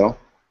first cell.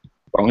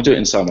 But I'm going to do it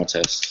inside my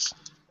test.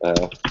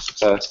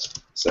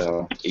 First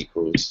cell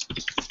equals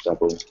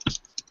double.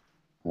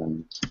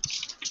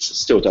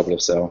 Still double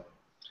of cell.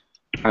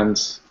 And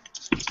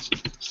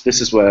this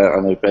is where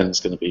I know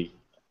Ben's going to be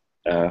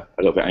a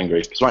little bit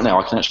angry. Because right now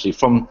I can actually,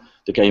 from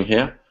the game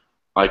here,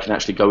 I can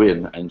actually go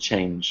in and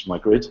change my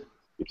grid,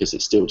 because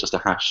it's still just a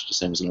hash, the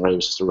same as an array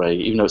was just an array.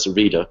 Even though it's a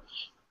reader,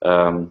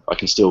 I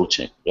can still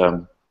change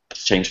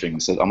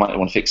things. So I might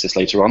want to fix this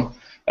later on.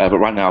 But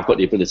right now I've got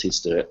the ability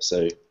to do it,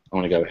 so I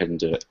want to go ahead and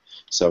do it.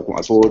 So I've got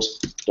my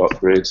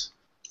board.grid,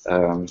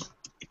 I'm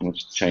going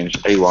to change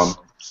A1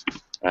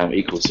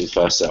 equal to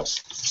first cell.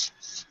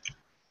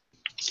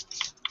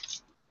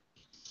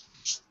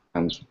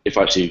 And if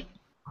I actually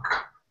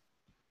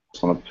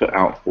want to put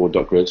out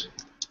board.grid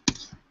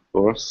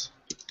for us,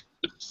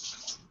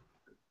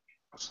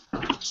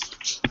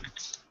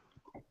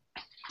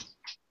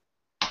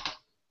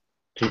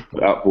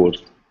 put out board,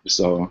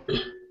 so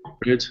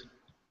grid.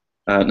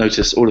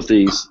 Notice all of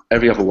these,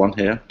 every other one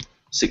here,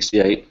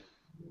 68,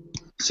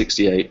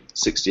 68,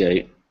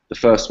 68. The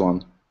first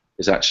one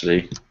is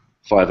actually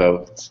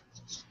 5EO.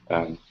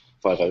 So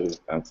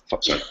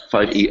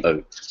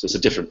it's a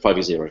different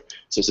 5E0.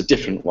 So it's a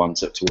different one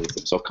to all of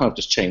them. So I've kind of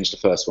just changed the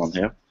first one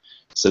here.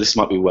 So this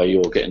might be where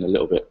you're getting a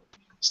little bit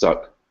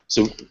stuck.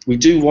 So we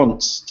do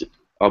want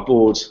our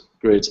board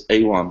grid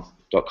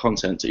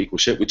A1.content to equal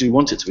ship. We do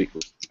want it to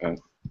equal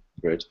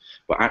grid,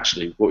 but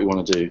actually what we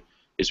want to do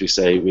is we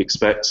say we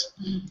expect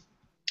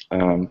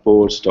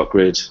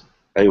board.grid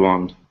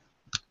A1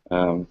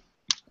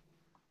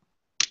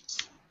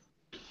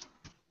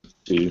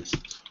 to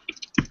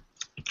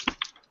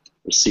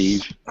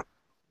receive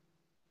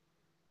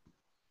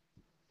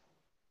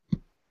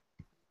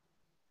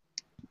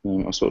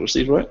I spelled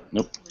receive right?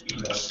 Nope.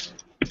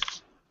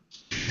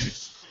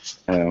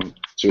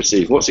 To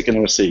receive. What's it going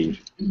to receive?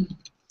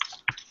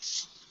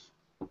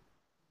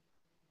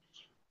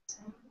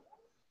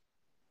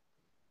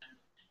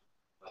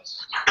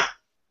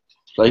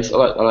 Place. I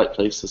like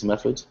place as a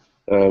method.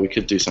 We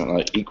could do something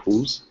like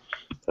equals.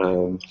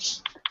 How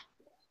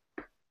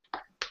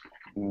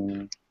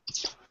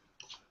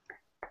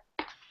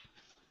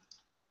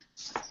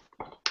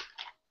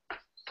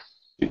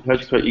do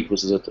you put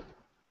equals as a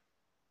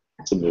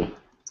symbol?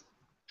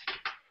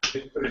 Put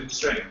it in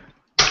string.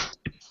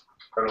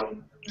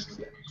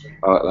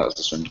 I like that as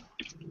a string.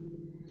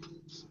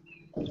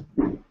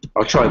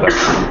 I'll try that.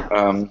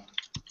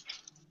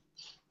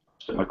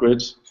 My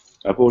grid,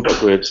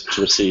 board.grid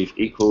to receive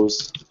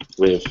equals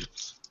with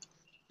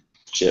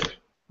ship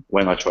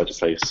when I try to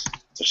place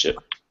a ship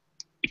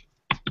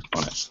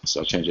on it.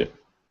 So I'll change it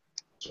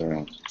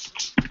around.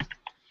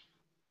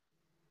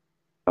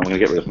 I'm going to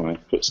get rid of my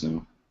puts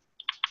now.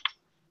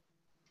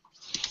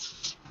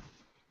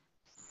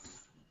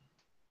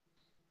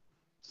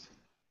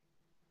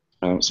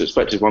 So it's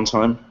expected one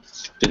time,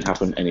 didn't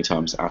happen any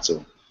times at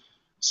all.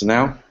 So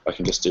now I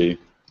can just do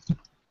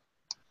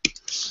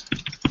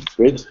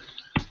grid.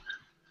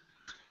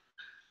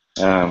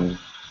 Grid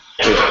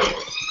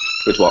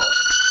what?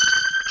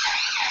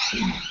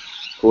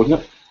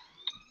 Coordinate.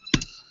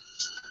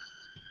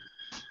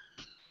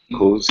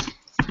 Equals.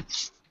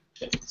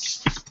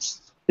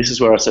 This is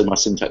where I said my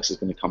syntax is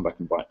going to come back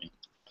and bite me.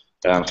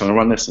 So I'm going to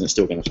run this and it's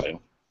still going to fail.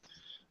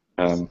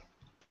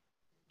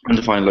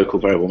 Undefine local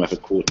variable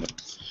method coordinate.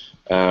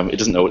 It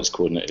doesn't know what its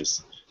coordinate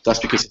is. That's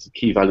because it's a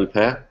key value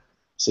pair.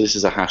 So this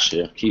is a hash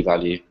here, key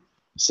value.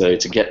 So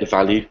to get the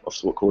value of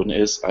what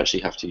coordinate is, I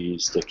actually have to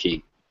use the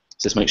key.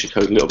 So this makes your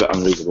code a little bit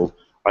unreadable.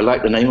 I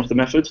like the name of the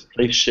method,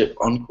 place ship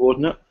on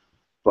coordinate,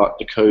 but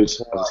the code,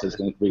 as I said, is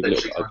going to read a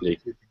little bit ugly.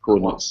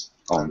 Coordinates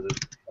on.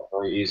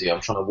 Very easy. I'm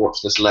trying to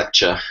watch this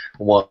lecture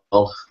while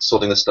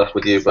sorting this stuff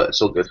with you, but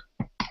it's all good.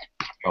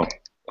 Oh,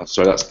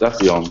 sorry, that's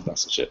the on,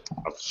 that's the ship.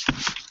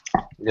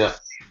 Yeah.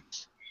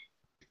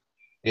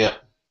 Yeah.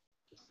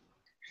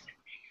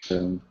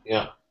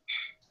 Yeah.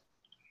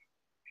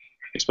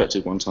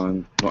 Expected one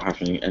time, not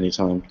happening any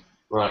time.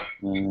 Right.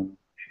 I'm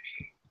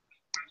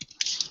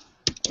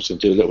just going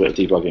to do a little bit of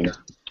debugging. Is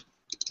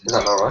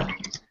that all right?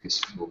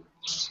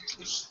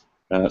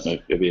 No,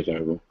 it'll be a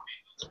variable.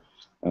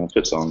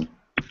 Puts on.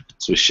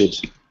 So we should,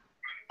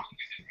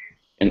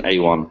 in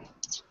A1,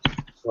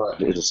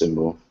 right. it is a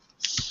symbol.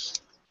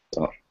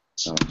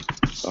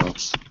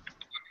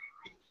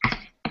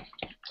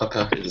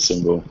 Okay. Here's a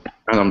symbol,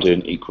 and I'm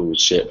doing equals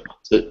ship.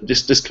 So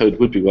this code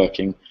would be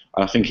working.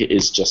 I think it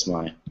is just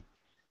my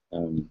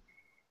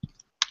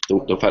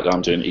the fact that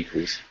I'm doing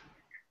equals.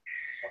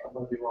 I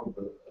might be wrong,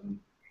 but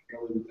now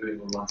we were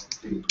doing on line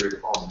 16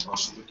 grid on,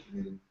 aren't you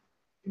looking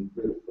in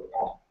grid for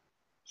on?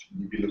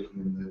 Shouldn't you be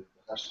looking in the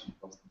hash key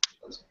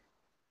plus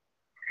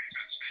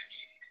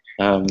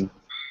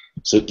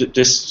So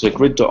this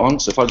grid.on.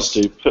 So if I just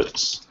do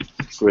put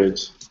grid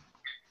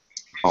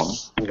on,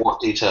 What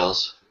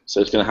details? so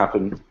it's going to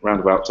happen round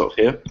about top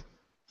here.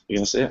 You're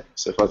going to see it.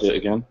 So if I do it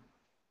again,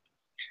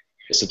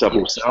 it's a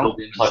double cell.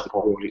 The It's the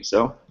core root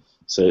cell.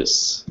 So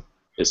it's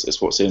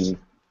what's in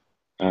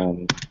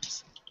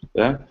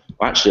there.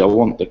 Actually,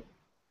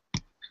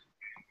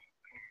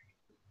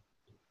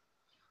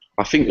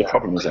 I think the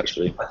problem is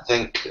actually I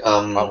think I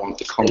want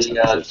the content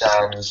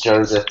Dan,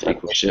 Joseph, to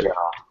equal ship.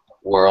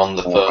 were on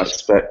the I first,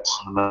 expect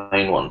on the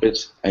main one.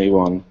 bit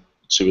A1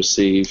 to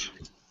receive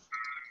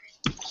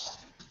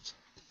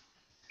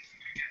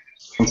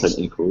content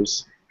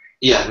equals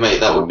Yeah, mate,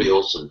 that would be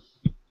awesome.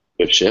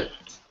 with ship.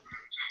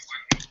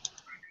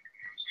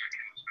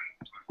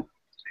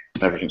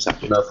 Everything's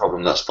happy. No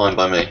problem, that's fine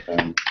by me.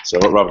 So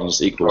rather than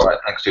just equals Alright,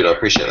 thanks dude, I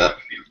appreciate that.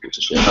 equal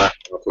to ship,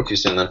 I'll talk to you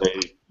soon then.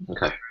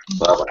 Okay.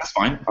 Bye-bye. that's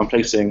fine. I'm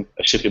placing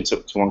a ship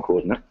into one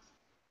coordinate,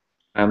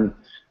 and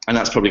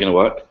that's probably going to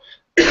work.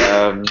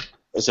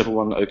 Is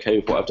everyone okay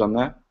with what I've done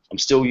there? I'm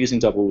still using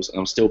doubles, and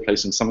I'm still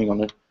placing something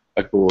on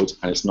a board,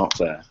 and it's not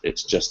there.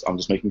 It's just I'm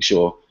just making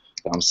sure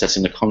that I'm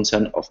setting the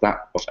content of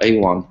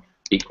A1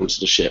 equal to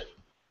the ship.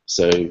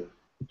 So,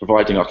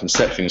 providing I can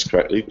set things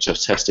correctly, which I've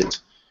tested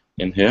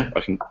in here,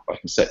 I can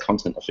set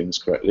content of things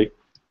correctly.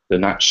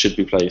 Then that should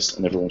be placed,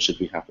 and everyone should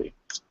be happy.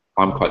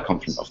 I'm quite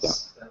confident of that.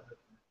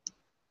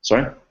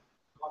 Sorry?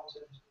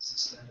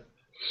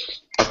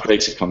 I've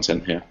created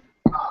content here.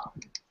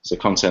 So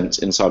content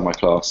inside my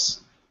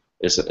class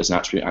is an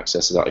attribute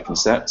accessor that I can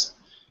set.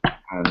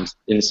 And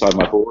inside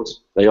my board,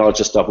 they are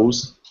just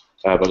doubles,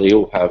 but they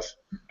all have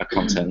a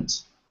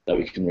content that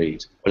we can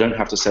read. I don't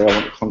have to say I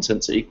want the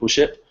content to equal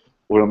ship.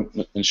 What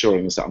I'm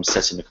ensuring is that I'm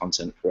setting the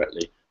content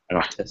correctly, and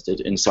I've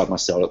tested inside my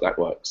cell that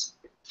works.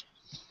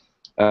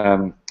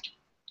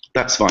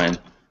 That's fine.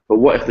 But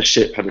what if the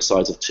ship had a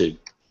size of 2?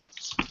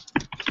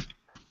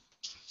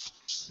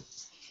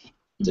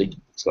 See,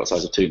 it's got a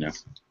size of 2 now.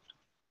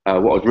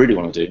 What I'd really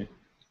want to do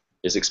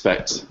is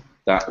expect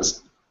that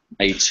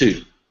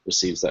A2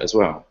 receives that as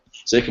well.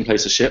 So it can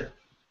place a ship.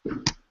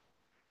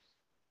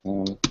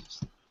 Here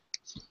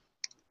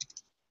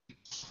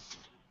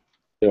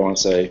I want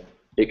to say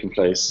it can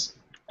place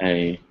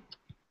a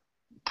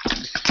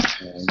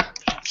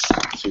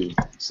 2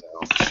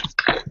 cell.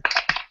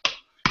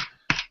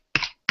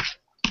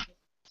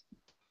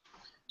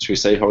 Should we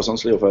say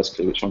horizontally or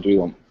vertically? Which one do we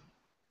want?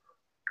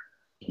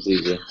 It's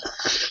easier.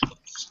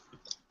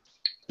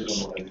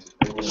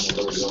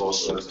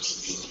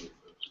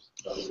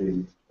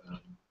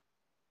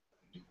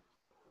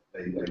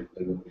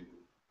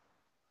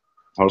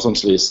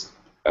 Horizontally is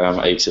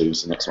A2,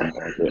 is the next one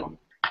I'll do it on.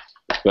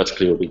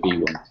 Vertically will be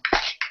B1.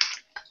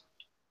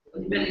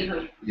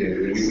 Yeah,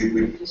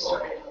 we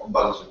on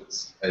Battleship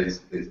it's A is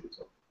the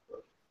top.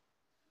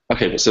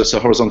 Okay, but so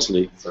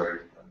horizontally, Sorry.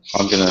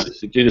 I'm going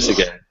to do this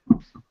again.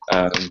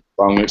 But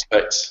I'm going to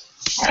expect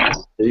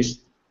to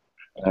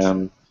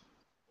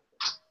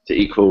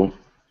equal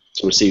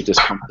to receive this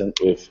content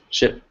with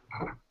ship.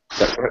 Is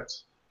that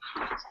correct?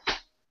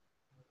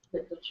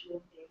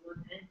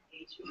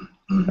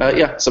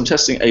 Yeah, so I'm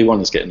testing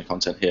A1 is getting the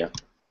content here.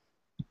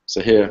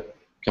 So here,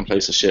 I can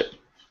place a ship.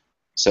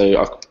 So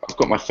I've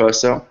got my first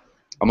cell.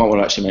 I might want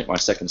to actually make my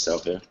second cell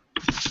here.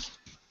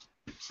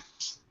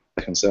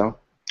 Second cell.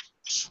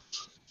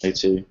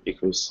 A2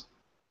 equals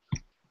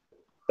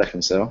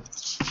second cell.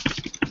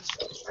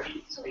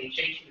 So you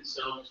change the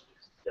cells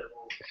to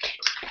double,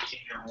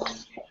 change your one,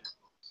 change your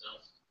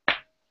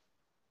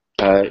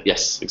cells.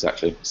 Yes,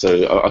 exactly.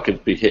 So I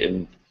could be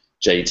hitting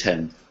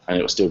J10 and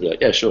it will still be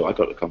like, yeah, sure, I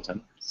got the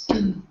content. This might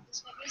be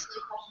a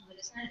silly question, but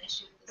isn't that an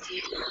issue with the C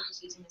if we're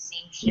just using the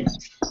same ship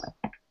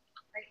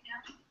right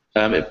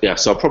now? Yeah,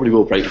 so I probably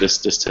will break this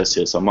test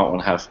here, so I might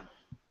want to have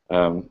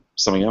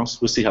something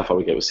else. We'll see how far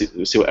we get.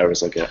 We'll see what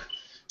errors I get.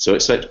 So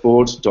expect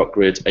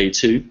board.grid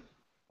A2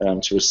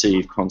 to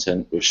receive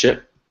content with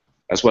ship,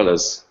 as well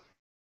as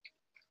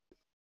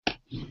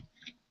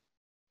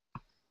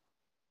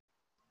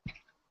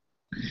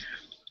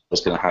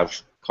it's going to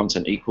have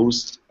content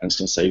equals, and it's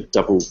going to say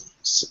double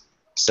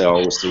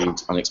cell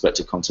received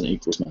unexpected content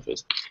equals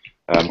method.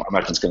 I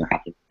imagine it's going to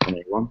happen on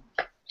A1,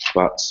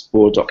 but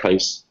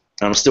board.place,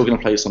 and I'm still going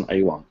to place on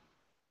A1,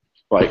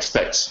 but I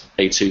expect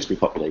A2 to be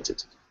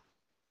populated.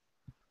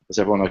 Is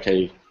everyone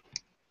okay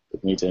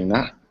with me doing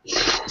that?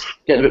 It's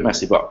getting a bit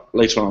messy, but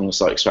later on I'm going to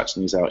start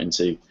extracting these out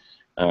into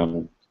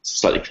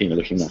slightly cleaner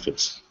looking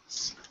methods.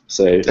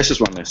 So let's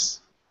just run this,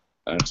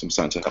 because I'm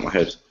starting to hurt my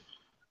head.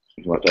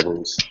 Thinking about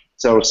doubles.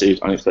 Cell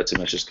received unexpected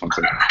measures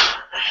content.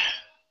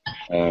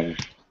 And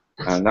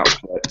that was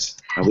correct.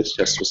 And which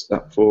test was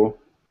that for?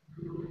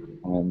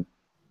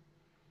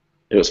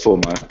 It was for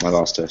my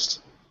last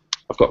test.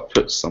 I've got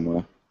puts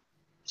somewhere.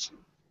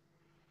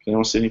 Can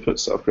anyone see any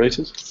puts that I've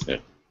created? Yeah.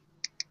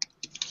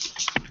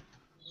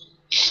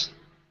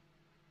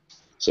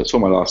 So it's for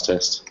my last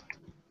test.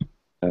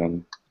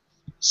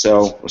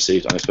 Cell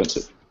received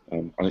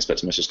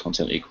unexpected message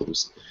content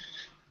equals.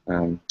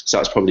 So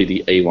that's probably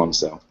the A1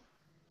 cell.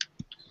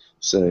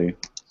 So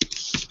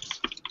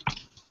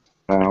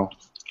now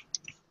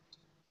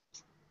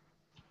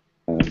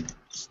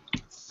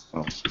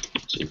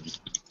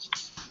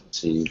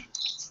to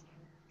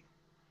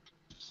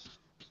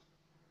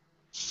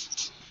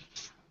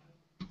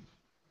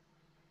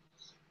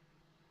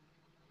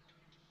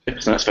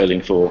so that's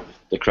failing for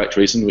the correct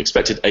reason. We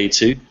expected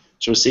A2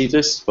 to receive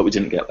this, but we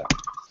didn't get that.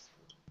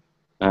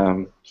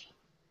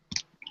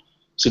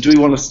 So do we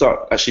want to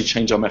start actually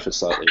change our method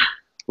slightly?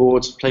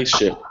 Board place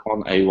ship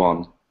on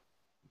A1.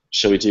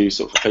 Shall we do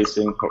sort of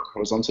facing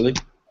horizontally?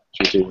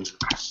 Should we do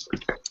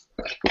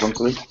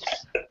horizontally?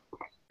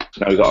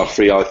 Now we've got our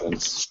 3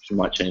 arguments, which we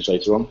might change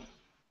later on.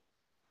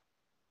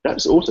 That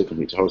was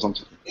autocomplete to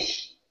horizontally.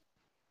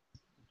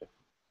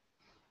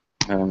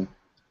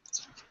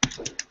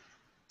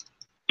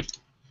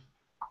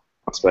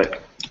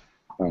 Spec.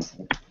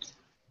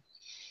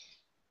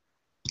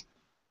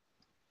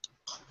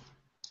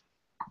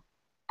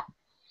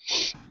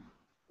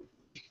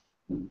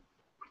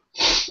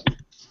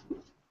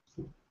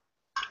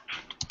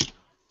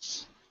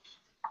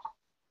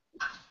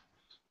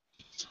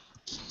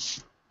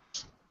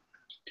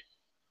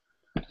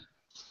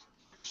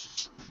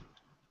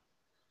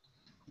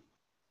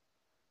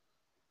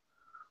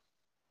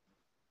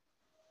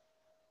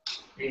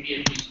 Maybe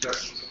if you start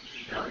using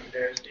key value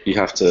there. You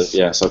have to,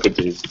 yeah, so I could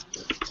do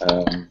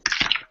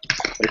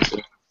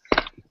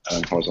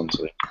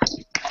horizontally.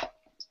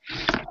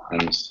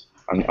 And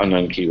an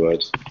unknown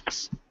keyword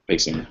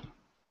facing.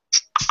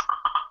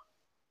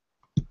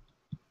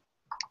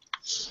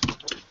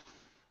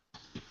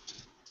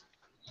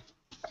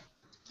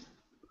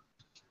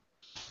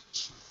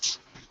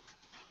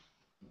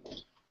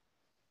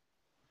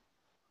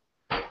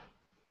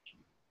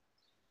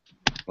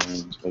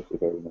 And local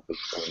variable method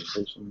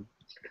orientation.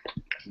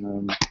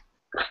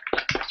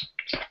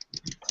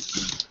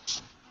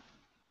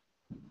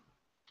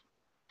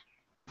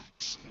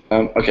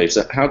 Okay,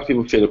 so how do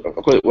people feel about,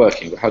 I've got it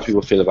working, but how do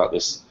people feel about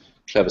this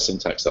clever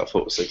syntax that I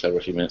thought was so clever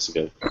a few minutes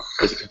ago?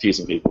 Is it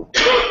confusing people?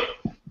 Is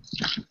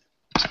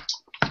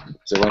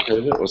everyone okay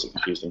with it, or is it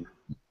confusing?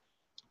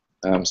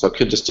 So I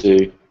could just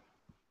do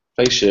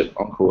face ship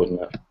on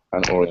coordinate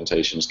and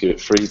orientation, just give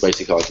it 3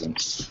 basic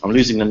arguments. I'm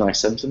losing the nice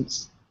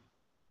sentence,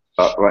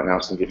 but right now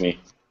it's going to give me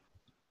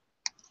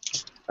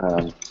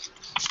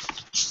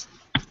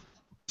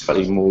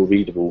slightly more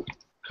readable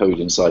code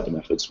inside the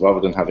methods. Rather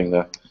than having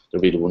the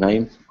readable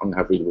name, I'm going to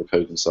have readable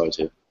code inside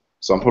here.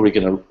 So I'm probably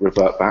going to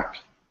revert back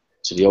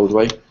to the old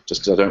way,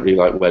 just because I don't really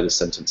like where this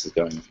sentence is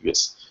going. I think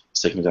it's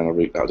taking me down a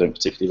route that I don't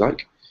particularly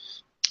like.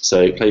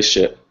 So place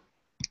ship,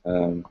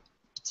 here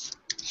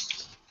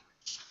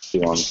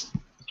I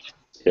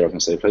can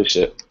say place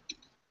ship,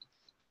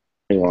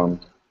 A1,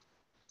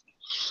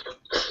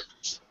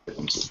 still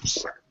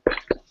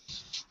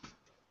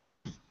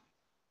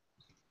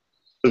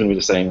going to be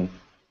the same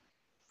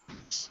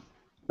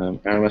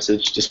error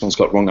message. This one's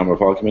got wrong number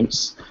of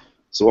arguments.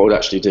 So what I would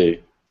actually do,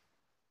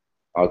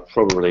 I'd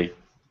probably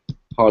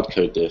hard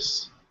code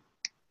this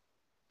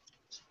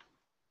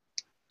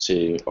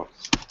to,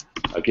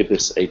 I'll give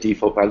this a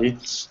default value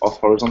off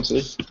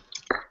horizontally.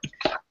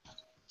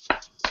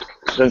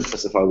 Don't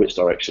specify which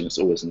direction, it's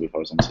always going to be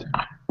horizontal,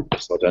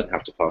 so I don't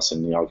have to pass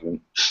in the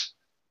argument.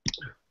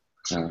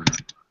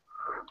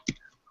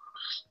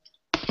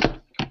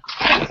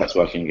 That's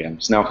working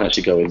again. So now I can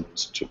actually go in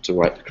to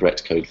write the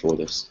correct code for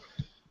this.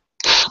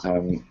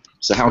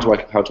 So how do I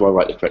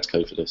write the correct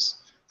code for this?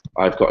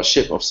 I've got a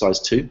ship of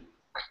size 2,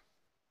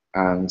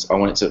 and I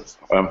want it to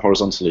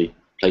horizontally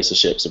place a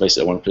ship. So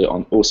basically, I want to put it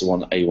on also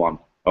on A1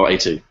 or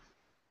A2.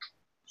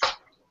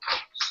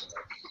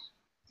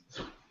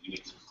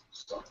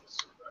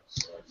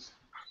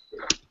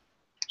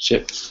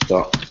 Ship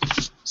dot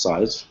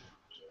size.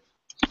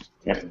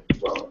 Yeah.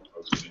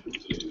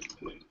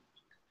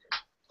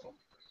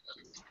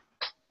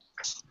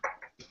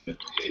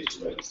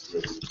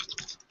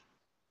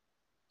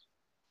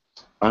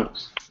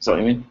 Is that what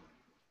you mean?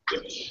 So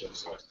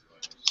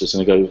it's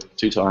going to go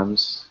 2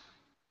 times.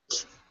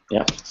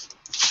 Yeah.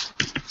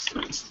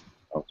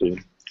 I'll do.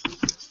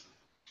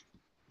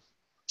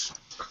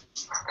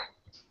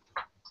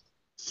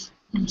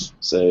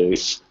 So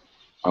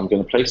I'm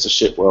going to place the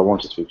ship where I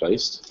want it to be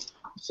placed.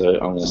 So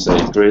I'm going to say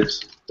grid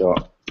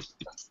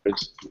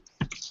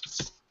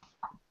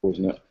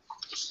coordinate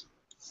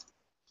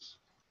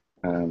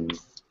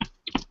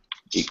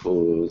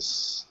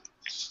equals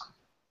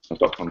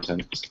dot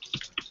content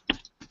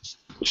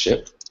the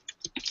ship.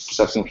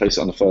 So that's going to place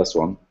it on the first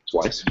one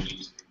twice.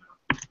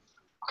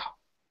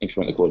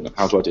 Increment the coordinate.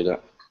 How do I do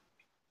that?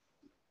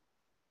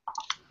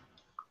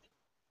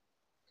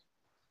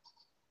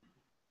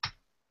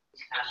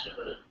 Hash of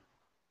a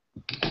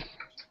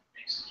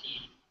next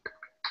key.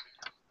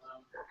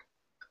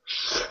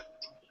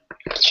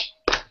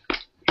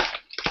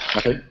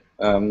 Okay.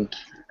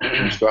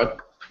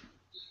 Scribe.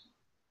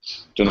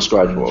 Do you want to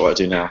scribe what I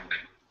do now?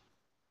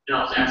 No,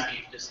 I was asking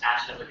if this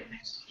hash had like a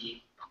next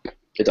key.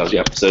 It does,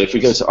 yeah. So if we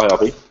go to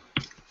IRB,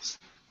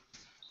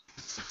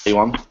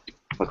 A1,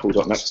 I call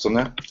 .next on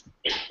there.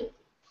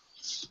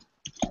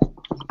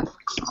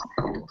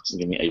 So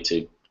give me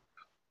A2.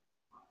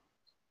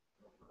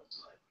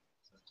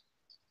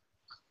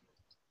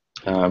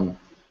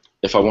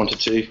 If I wanted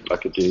to, I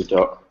could do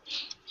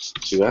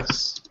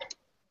 .2s,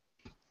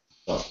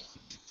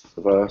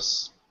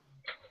 reverse,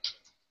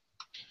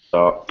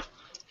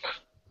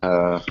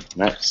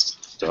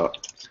 next,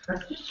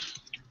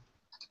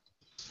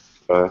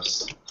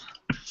 reverse,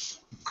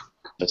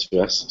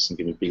 S2s, so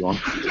give me B1.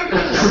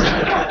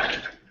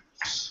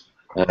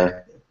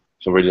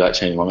 If I really like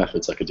changing my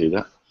methods, I could do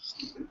that.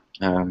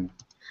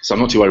 So I'm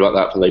not too worried about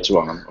that for later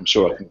on. I'm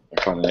sure I can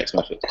find the next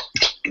method.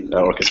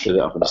 Or I can split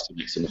it up and just do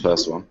next in the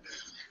first one.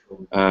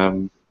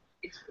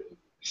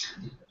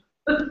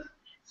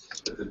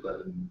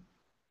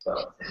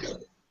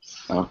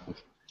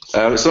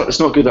 It's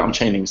not good that I'm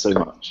chaining so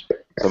much.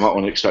 So I might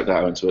want to extract that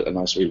out into a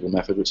nice readable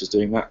method, which is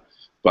doing that.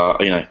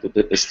 But you know,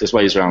 there's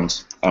ways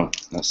around. Oh,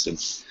 that's it.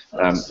 So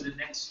the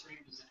next string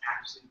doesn't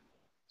actually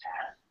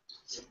add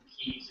the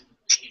keys in the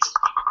beginning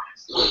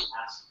as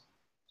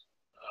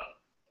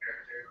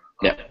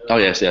character. Yeah. Oh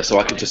yes, yeah. So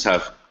I could just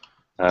have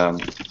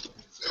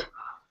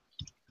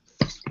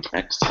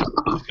next. I'm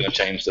going to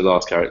change the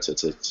last character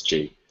to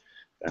G.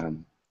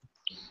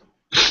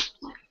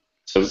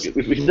 So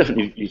we can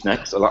definitely use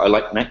next. I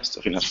like next.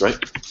 I think that's great.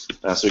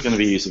 So we're going to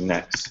be using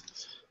next.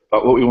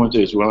 But what we want to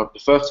do is the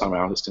first time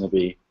around it's going to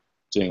be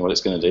doing what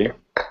it's going to do.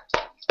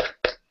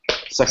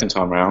 Second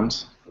time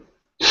round,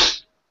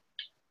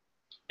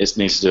 it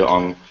needs to do it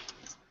on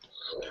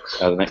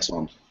the next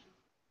one.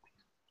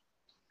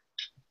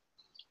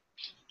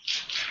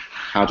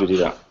 How do we do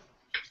that?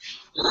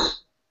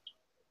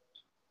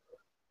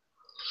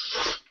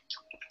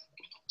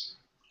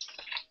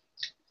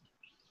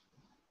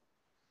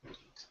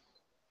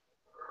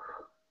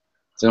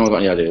 Has anyone got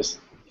any ideas?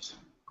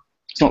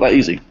 It's not that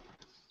easy.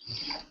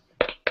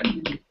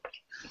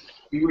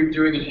 We were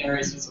doing an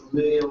array, so it's a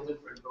little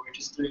different, but we're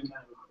just doing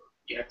kind of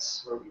a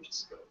EX where we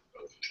just go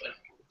like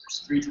there's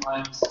 3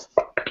 times.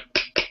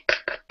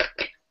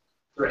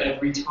 For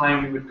every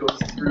time we would go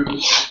through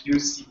a new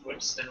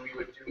sequence, then we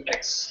would do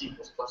x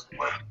equals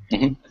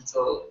 +1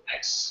 until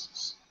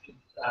x,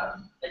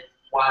 like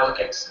while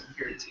x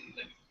compared to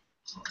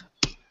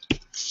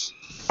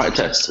Write a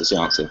test is the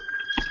answer.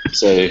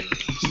 So you're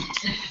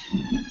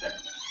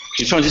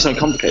trying to do something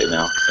complicated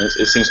now, and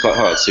it seems quite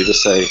hard. So you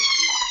just say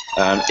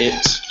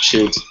it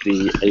should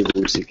be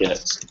able to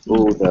get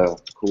all the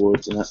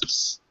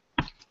coordinates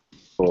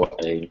for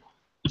a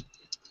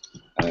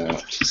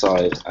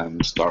side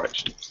and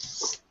direction.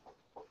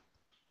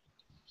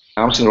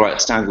 I'm just going to write a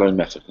standalone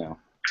method now.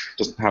 It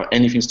doesn't have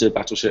anything to do with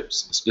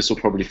battleships. This will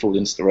probably fall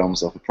into the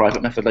realms of a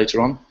private method later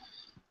on.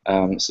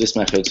 So this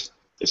method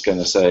is going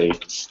to say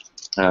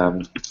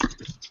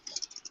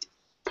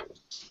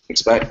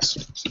expect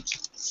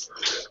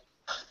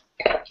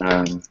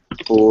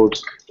board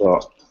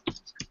dot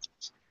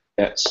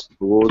get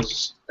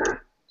boards.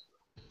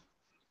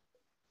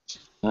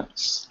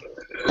 It's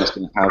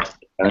going to have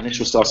an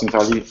initial starting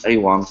value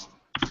A1.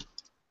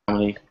 How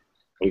many are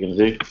we going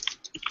to do?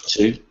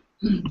 2.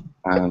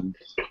 And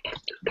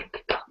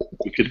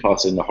we could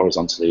pass in the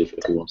horizontally if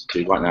we wanted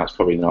to. Right now it's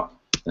probably not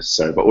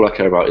necessary, but all I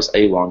care about is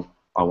A1.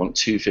 I want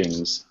 2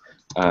 things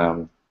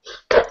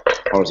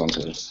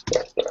horizontally.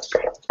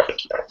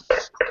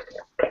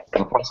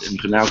 I'll pass it in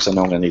for now because I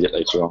know I'm going to need it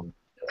later on.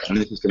 And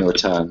this is going to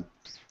return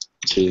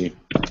to,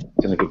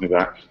 going to give me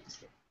back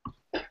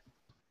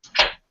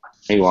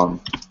A1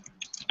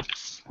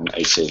 and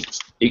A2.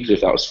 Equally,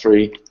 if that was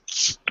 3, it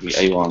would be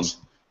A1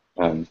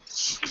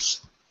 A2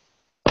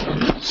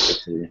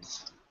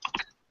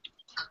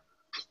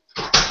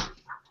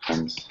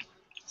 and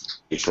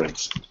A3.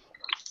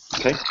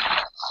 Okay?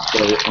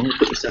 So I'm going to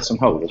put this test on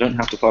hold. I don't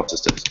have to pass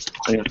this test.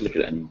 I don't have to look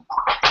at it anymore.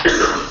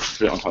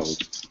 Put it on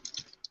hold.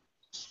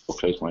 Or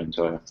close my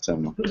entire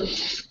terminal. Give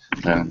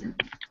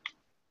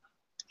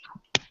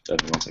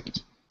me 1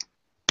 second.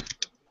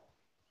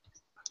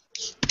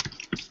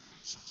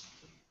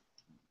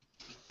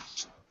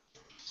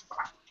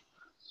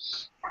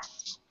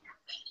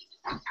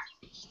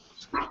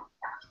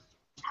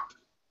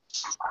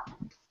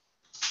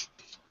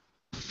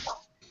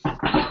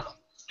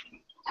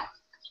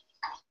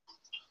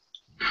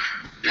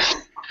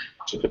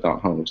 So put that on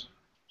hold.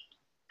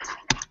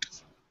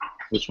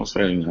 Which one's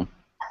failing now?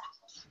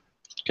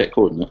 Get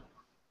coordinate.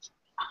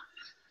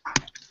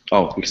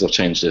 Oh, because I've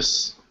changed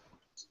this.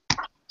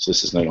 So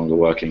this is no longer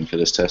working for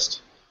this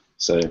test.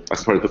 So I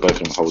can probably put both of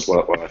them on hold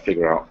while I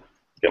figure out,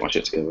 get my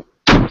shit together.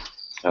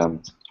 I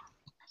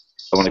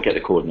want to get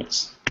the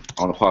coordinates.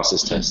 I want to pass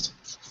this test.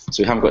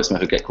 So we haven't got this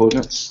method get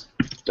coordinates.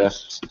 Def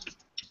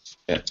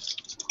get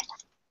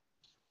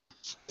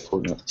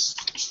coordinates.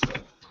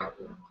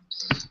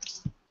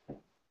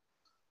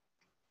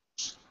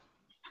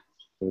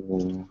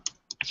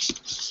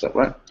 Is that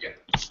right? Yeah.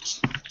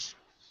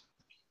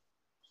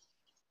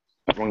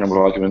 wrong number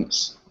of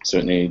arguments, so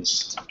it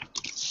needs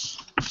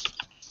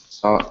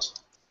start,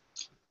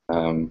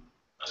 times,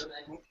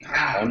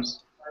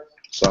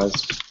 size,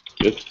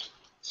 good,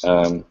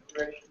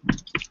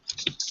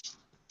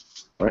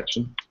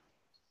 direction.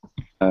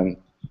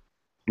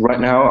 Right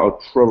now, I would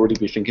probably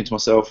be thinking to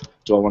myself,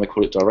 do I want to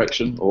call it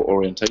direction or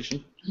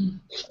orientation?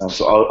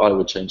 So I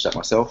would change that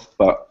myself.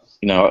 But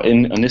you know,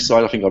 on this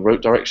side, I think I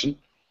wrote direction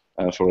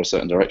for a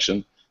certain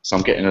direction, so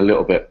I'm getting a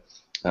little bit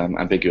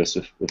ambiguous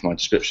with my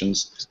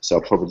descriptions. So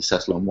I'll probably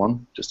settle on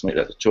one just to make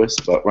that the choice.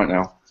 But right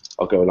now,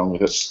 I'll go along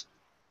with it.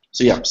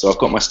 So yeah, so I've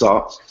got my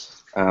start.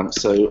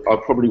 So I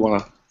probably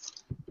want to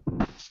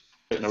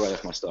put an array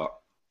of my start.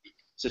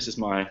 So this is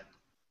my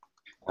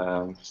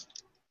an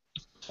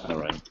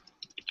array.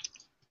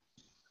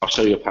 I'll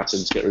show you a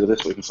pattern to get rid of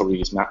this. We can probably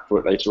use map for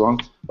it later on.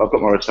 But I've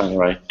got my return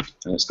array,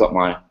 and it's got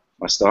my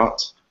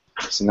start.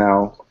 So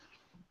now,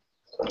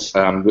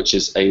 which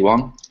is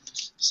A1.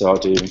 So I'll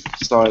do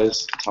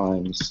size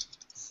times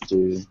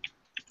do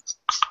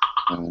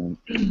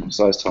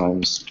size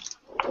times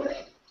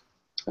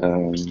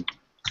return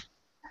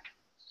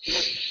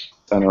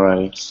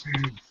array.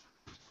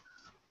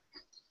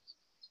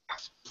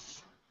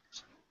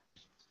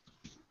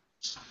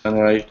 Return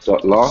array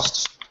dot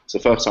last. So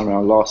first time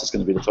around, last is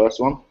going to be the first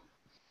one.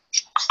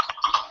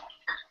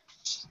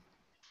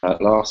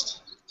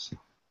 Last,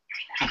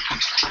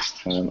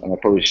 and I'll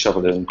probably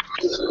shovel in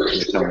the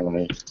return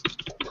array.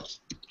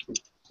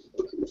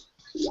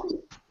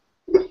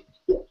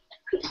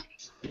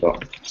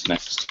 Dot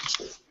next.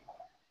 Does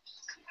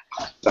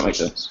that make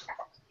sense?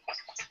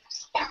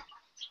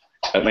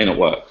 It may not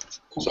work,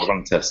 so I'll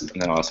run the test and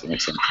then I'll ask if it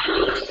makes sense.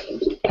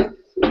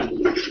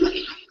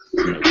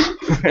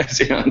 That's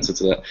the answer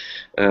to that.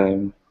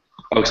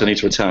 Oh, because I need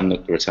to return the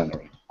return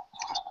array.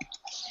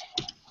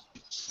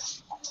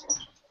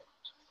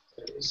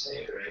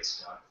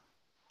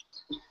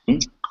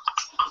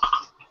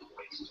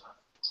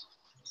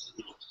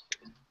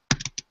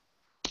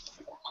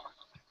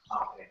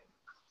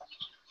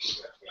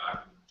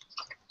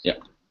 Yeah.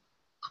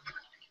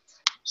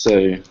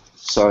 So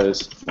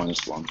size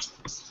 -1.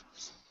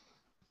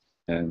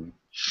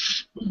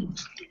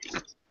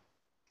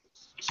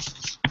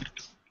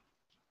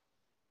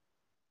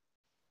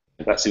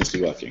 That seems to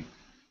be working.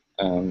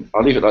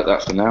 I'll leave it like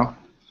that for now,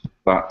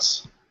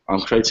 but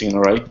I'm creating an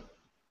array.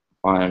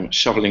 I'm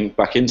shoveling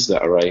back into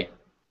that array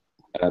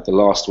the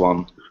last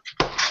one,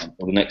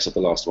 or the next of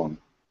the last one.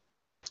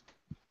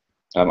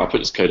 I put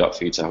this code up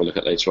for you to have a look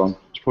at later on.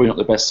 It's probably not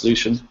the best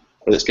solution,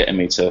 but it's getting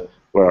me to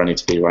where I need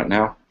to be right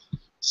now.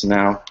 So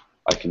now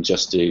I can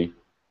just do,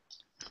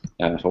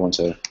 if I want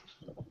to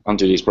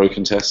undo these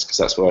broken tests, because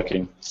that's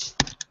working,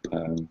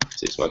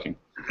 see it's working,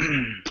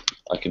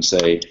 I can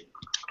say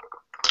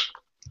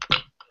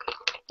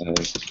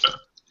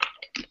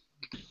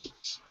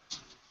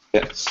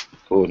get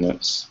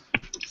coordinates,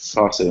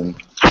 pass in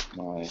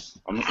my,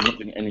 I'm not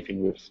doing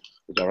anything with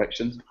the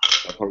direction.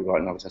 I'll probably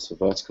write another test for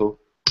vertical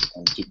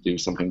and do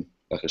something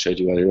like I showed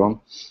you earlier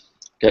on.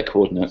 Get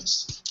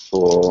coordinates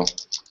for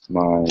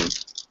my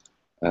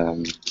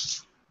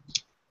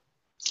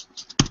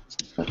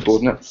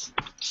coordinates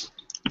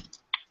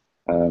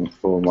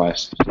for my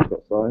size,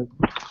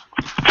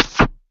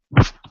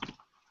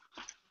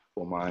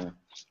 for my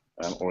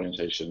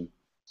orientation,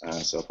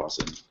 so I'll pass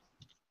in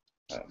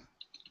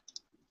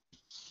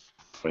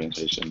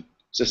orientation.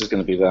 So this is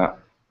going to be that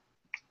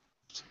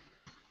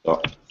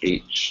dot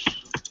each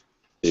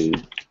to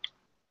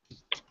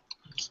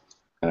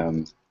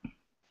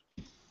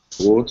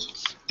towards.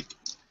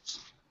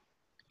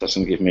 That's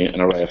going to give me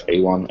an array of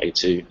A1,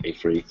 A2,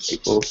 A3,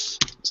 A4,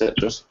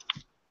 etc.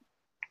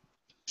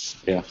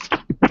 Yeah.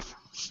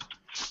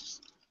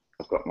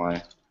 I've got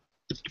my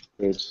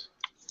grid,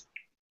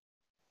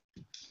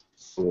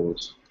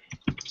 board,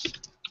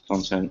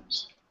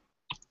 content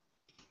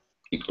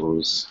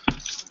equals,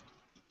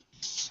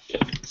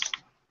 yeah.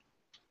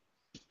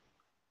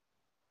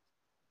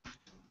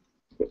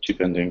 I've got two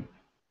pending.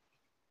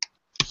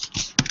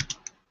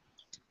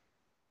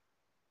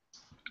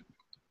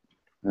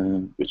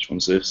 Which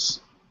one's this?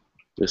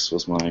 This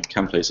was my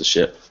can place a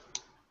ship.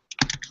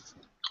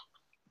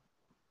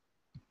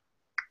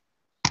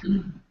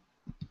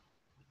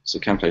 So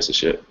can place a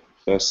ship.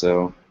 First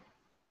cell.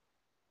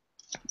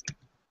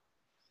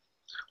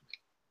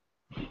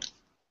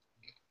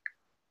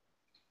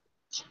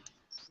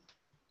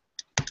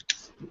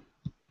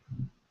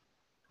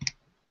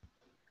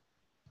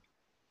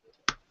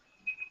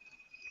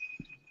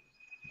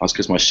 That's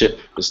because my ship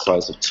is the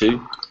size of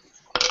 2.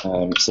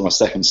 So my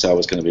second cell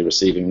is going to be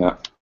receiving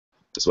that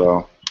as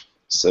well.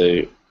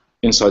 So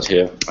inside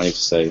here, I need to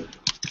say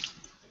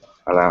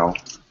allow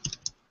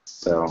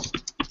cell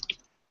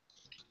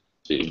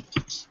to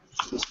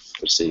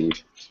receive.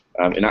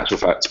 In actual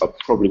fact, I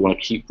probably want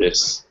to keep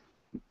this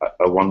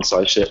a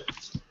one-size ship,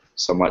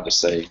 so I might just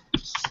say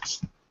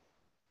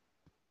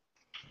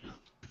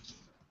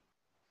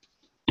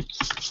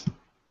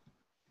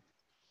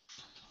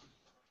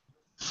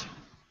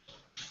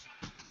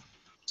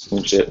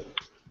small ship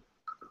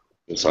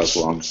with size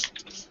 1.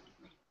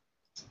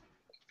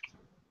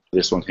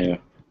 this one here.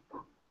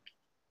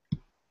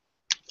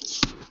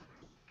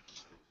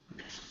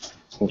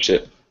 Small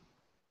ship.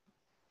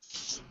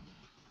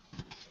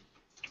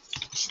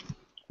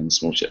 And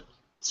small ship.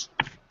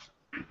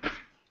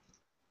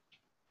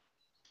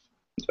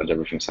 And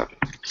everything's happy.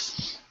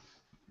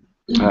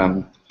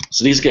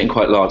 So these are getting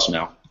quite large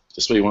now.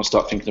 Just where you want to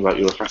start thinking about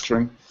your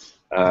refactoring.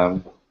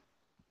 I'm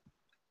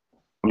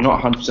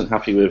not 100%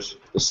 happy with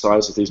the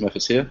size of these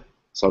methods here,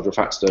 so I'd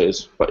refactor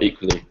those, but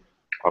equally,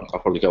 I'll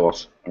probably go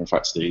off and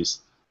refactor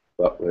these,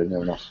 but we're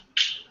near enough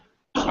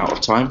out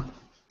of time.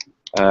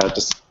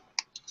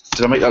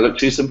 Did I make that look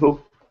too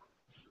simple?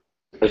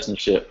 Placing the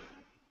ship.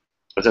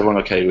 Is everyone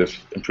okay with,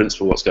 in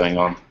principle, what's going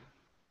on? Do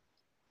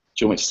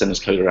you want me to send this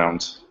code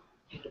around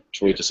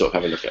for you to sort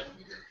of have a look at?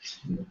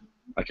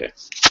 Okay.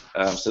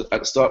 So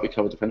at the start, we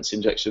covered dependency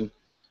injection,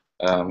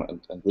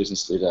 and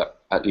reasons to do that.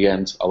 At the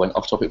end, I went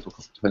off topic for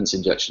dependency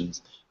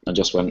injections and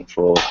just went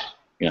for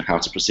how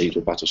to proceed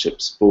with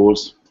Battleship's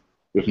boards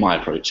with my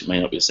approach. It may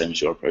not be the same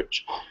as your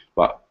approach,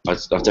 but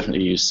I've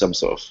definitely used some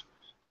sort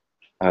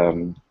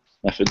of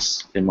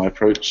methods in my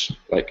approach,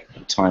 like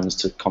times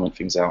to comment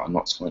things out and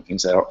not to comment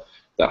things out,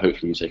 that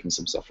hopefully you're taking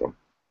some stuff from.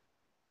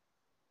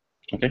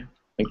 Okay,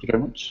 thank you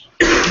very much.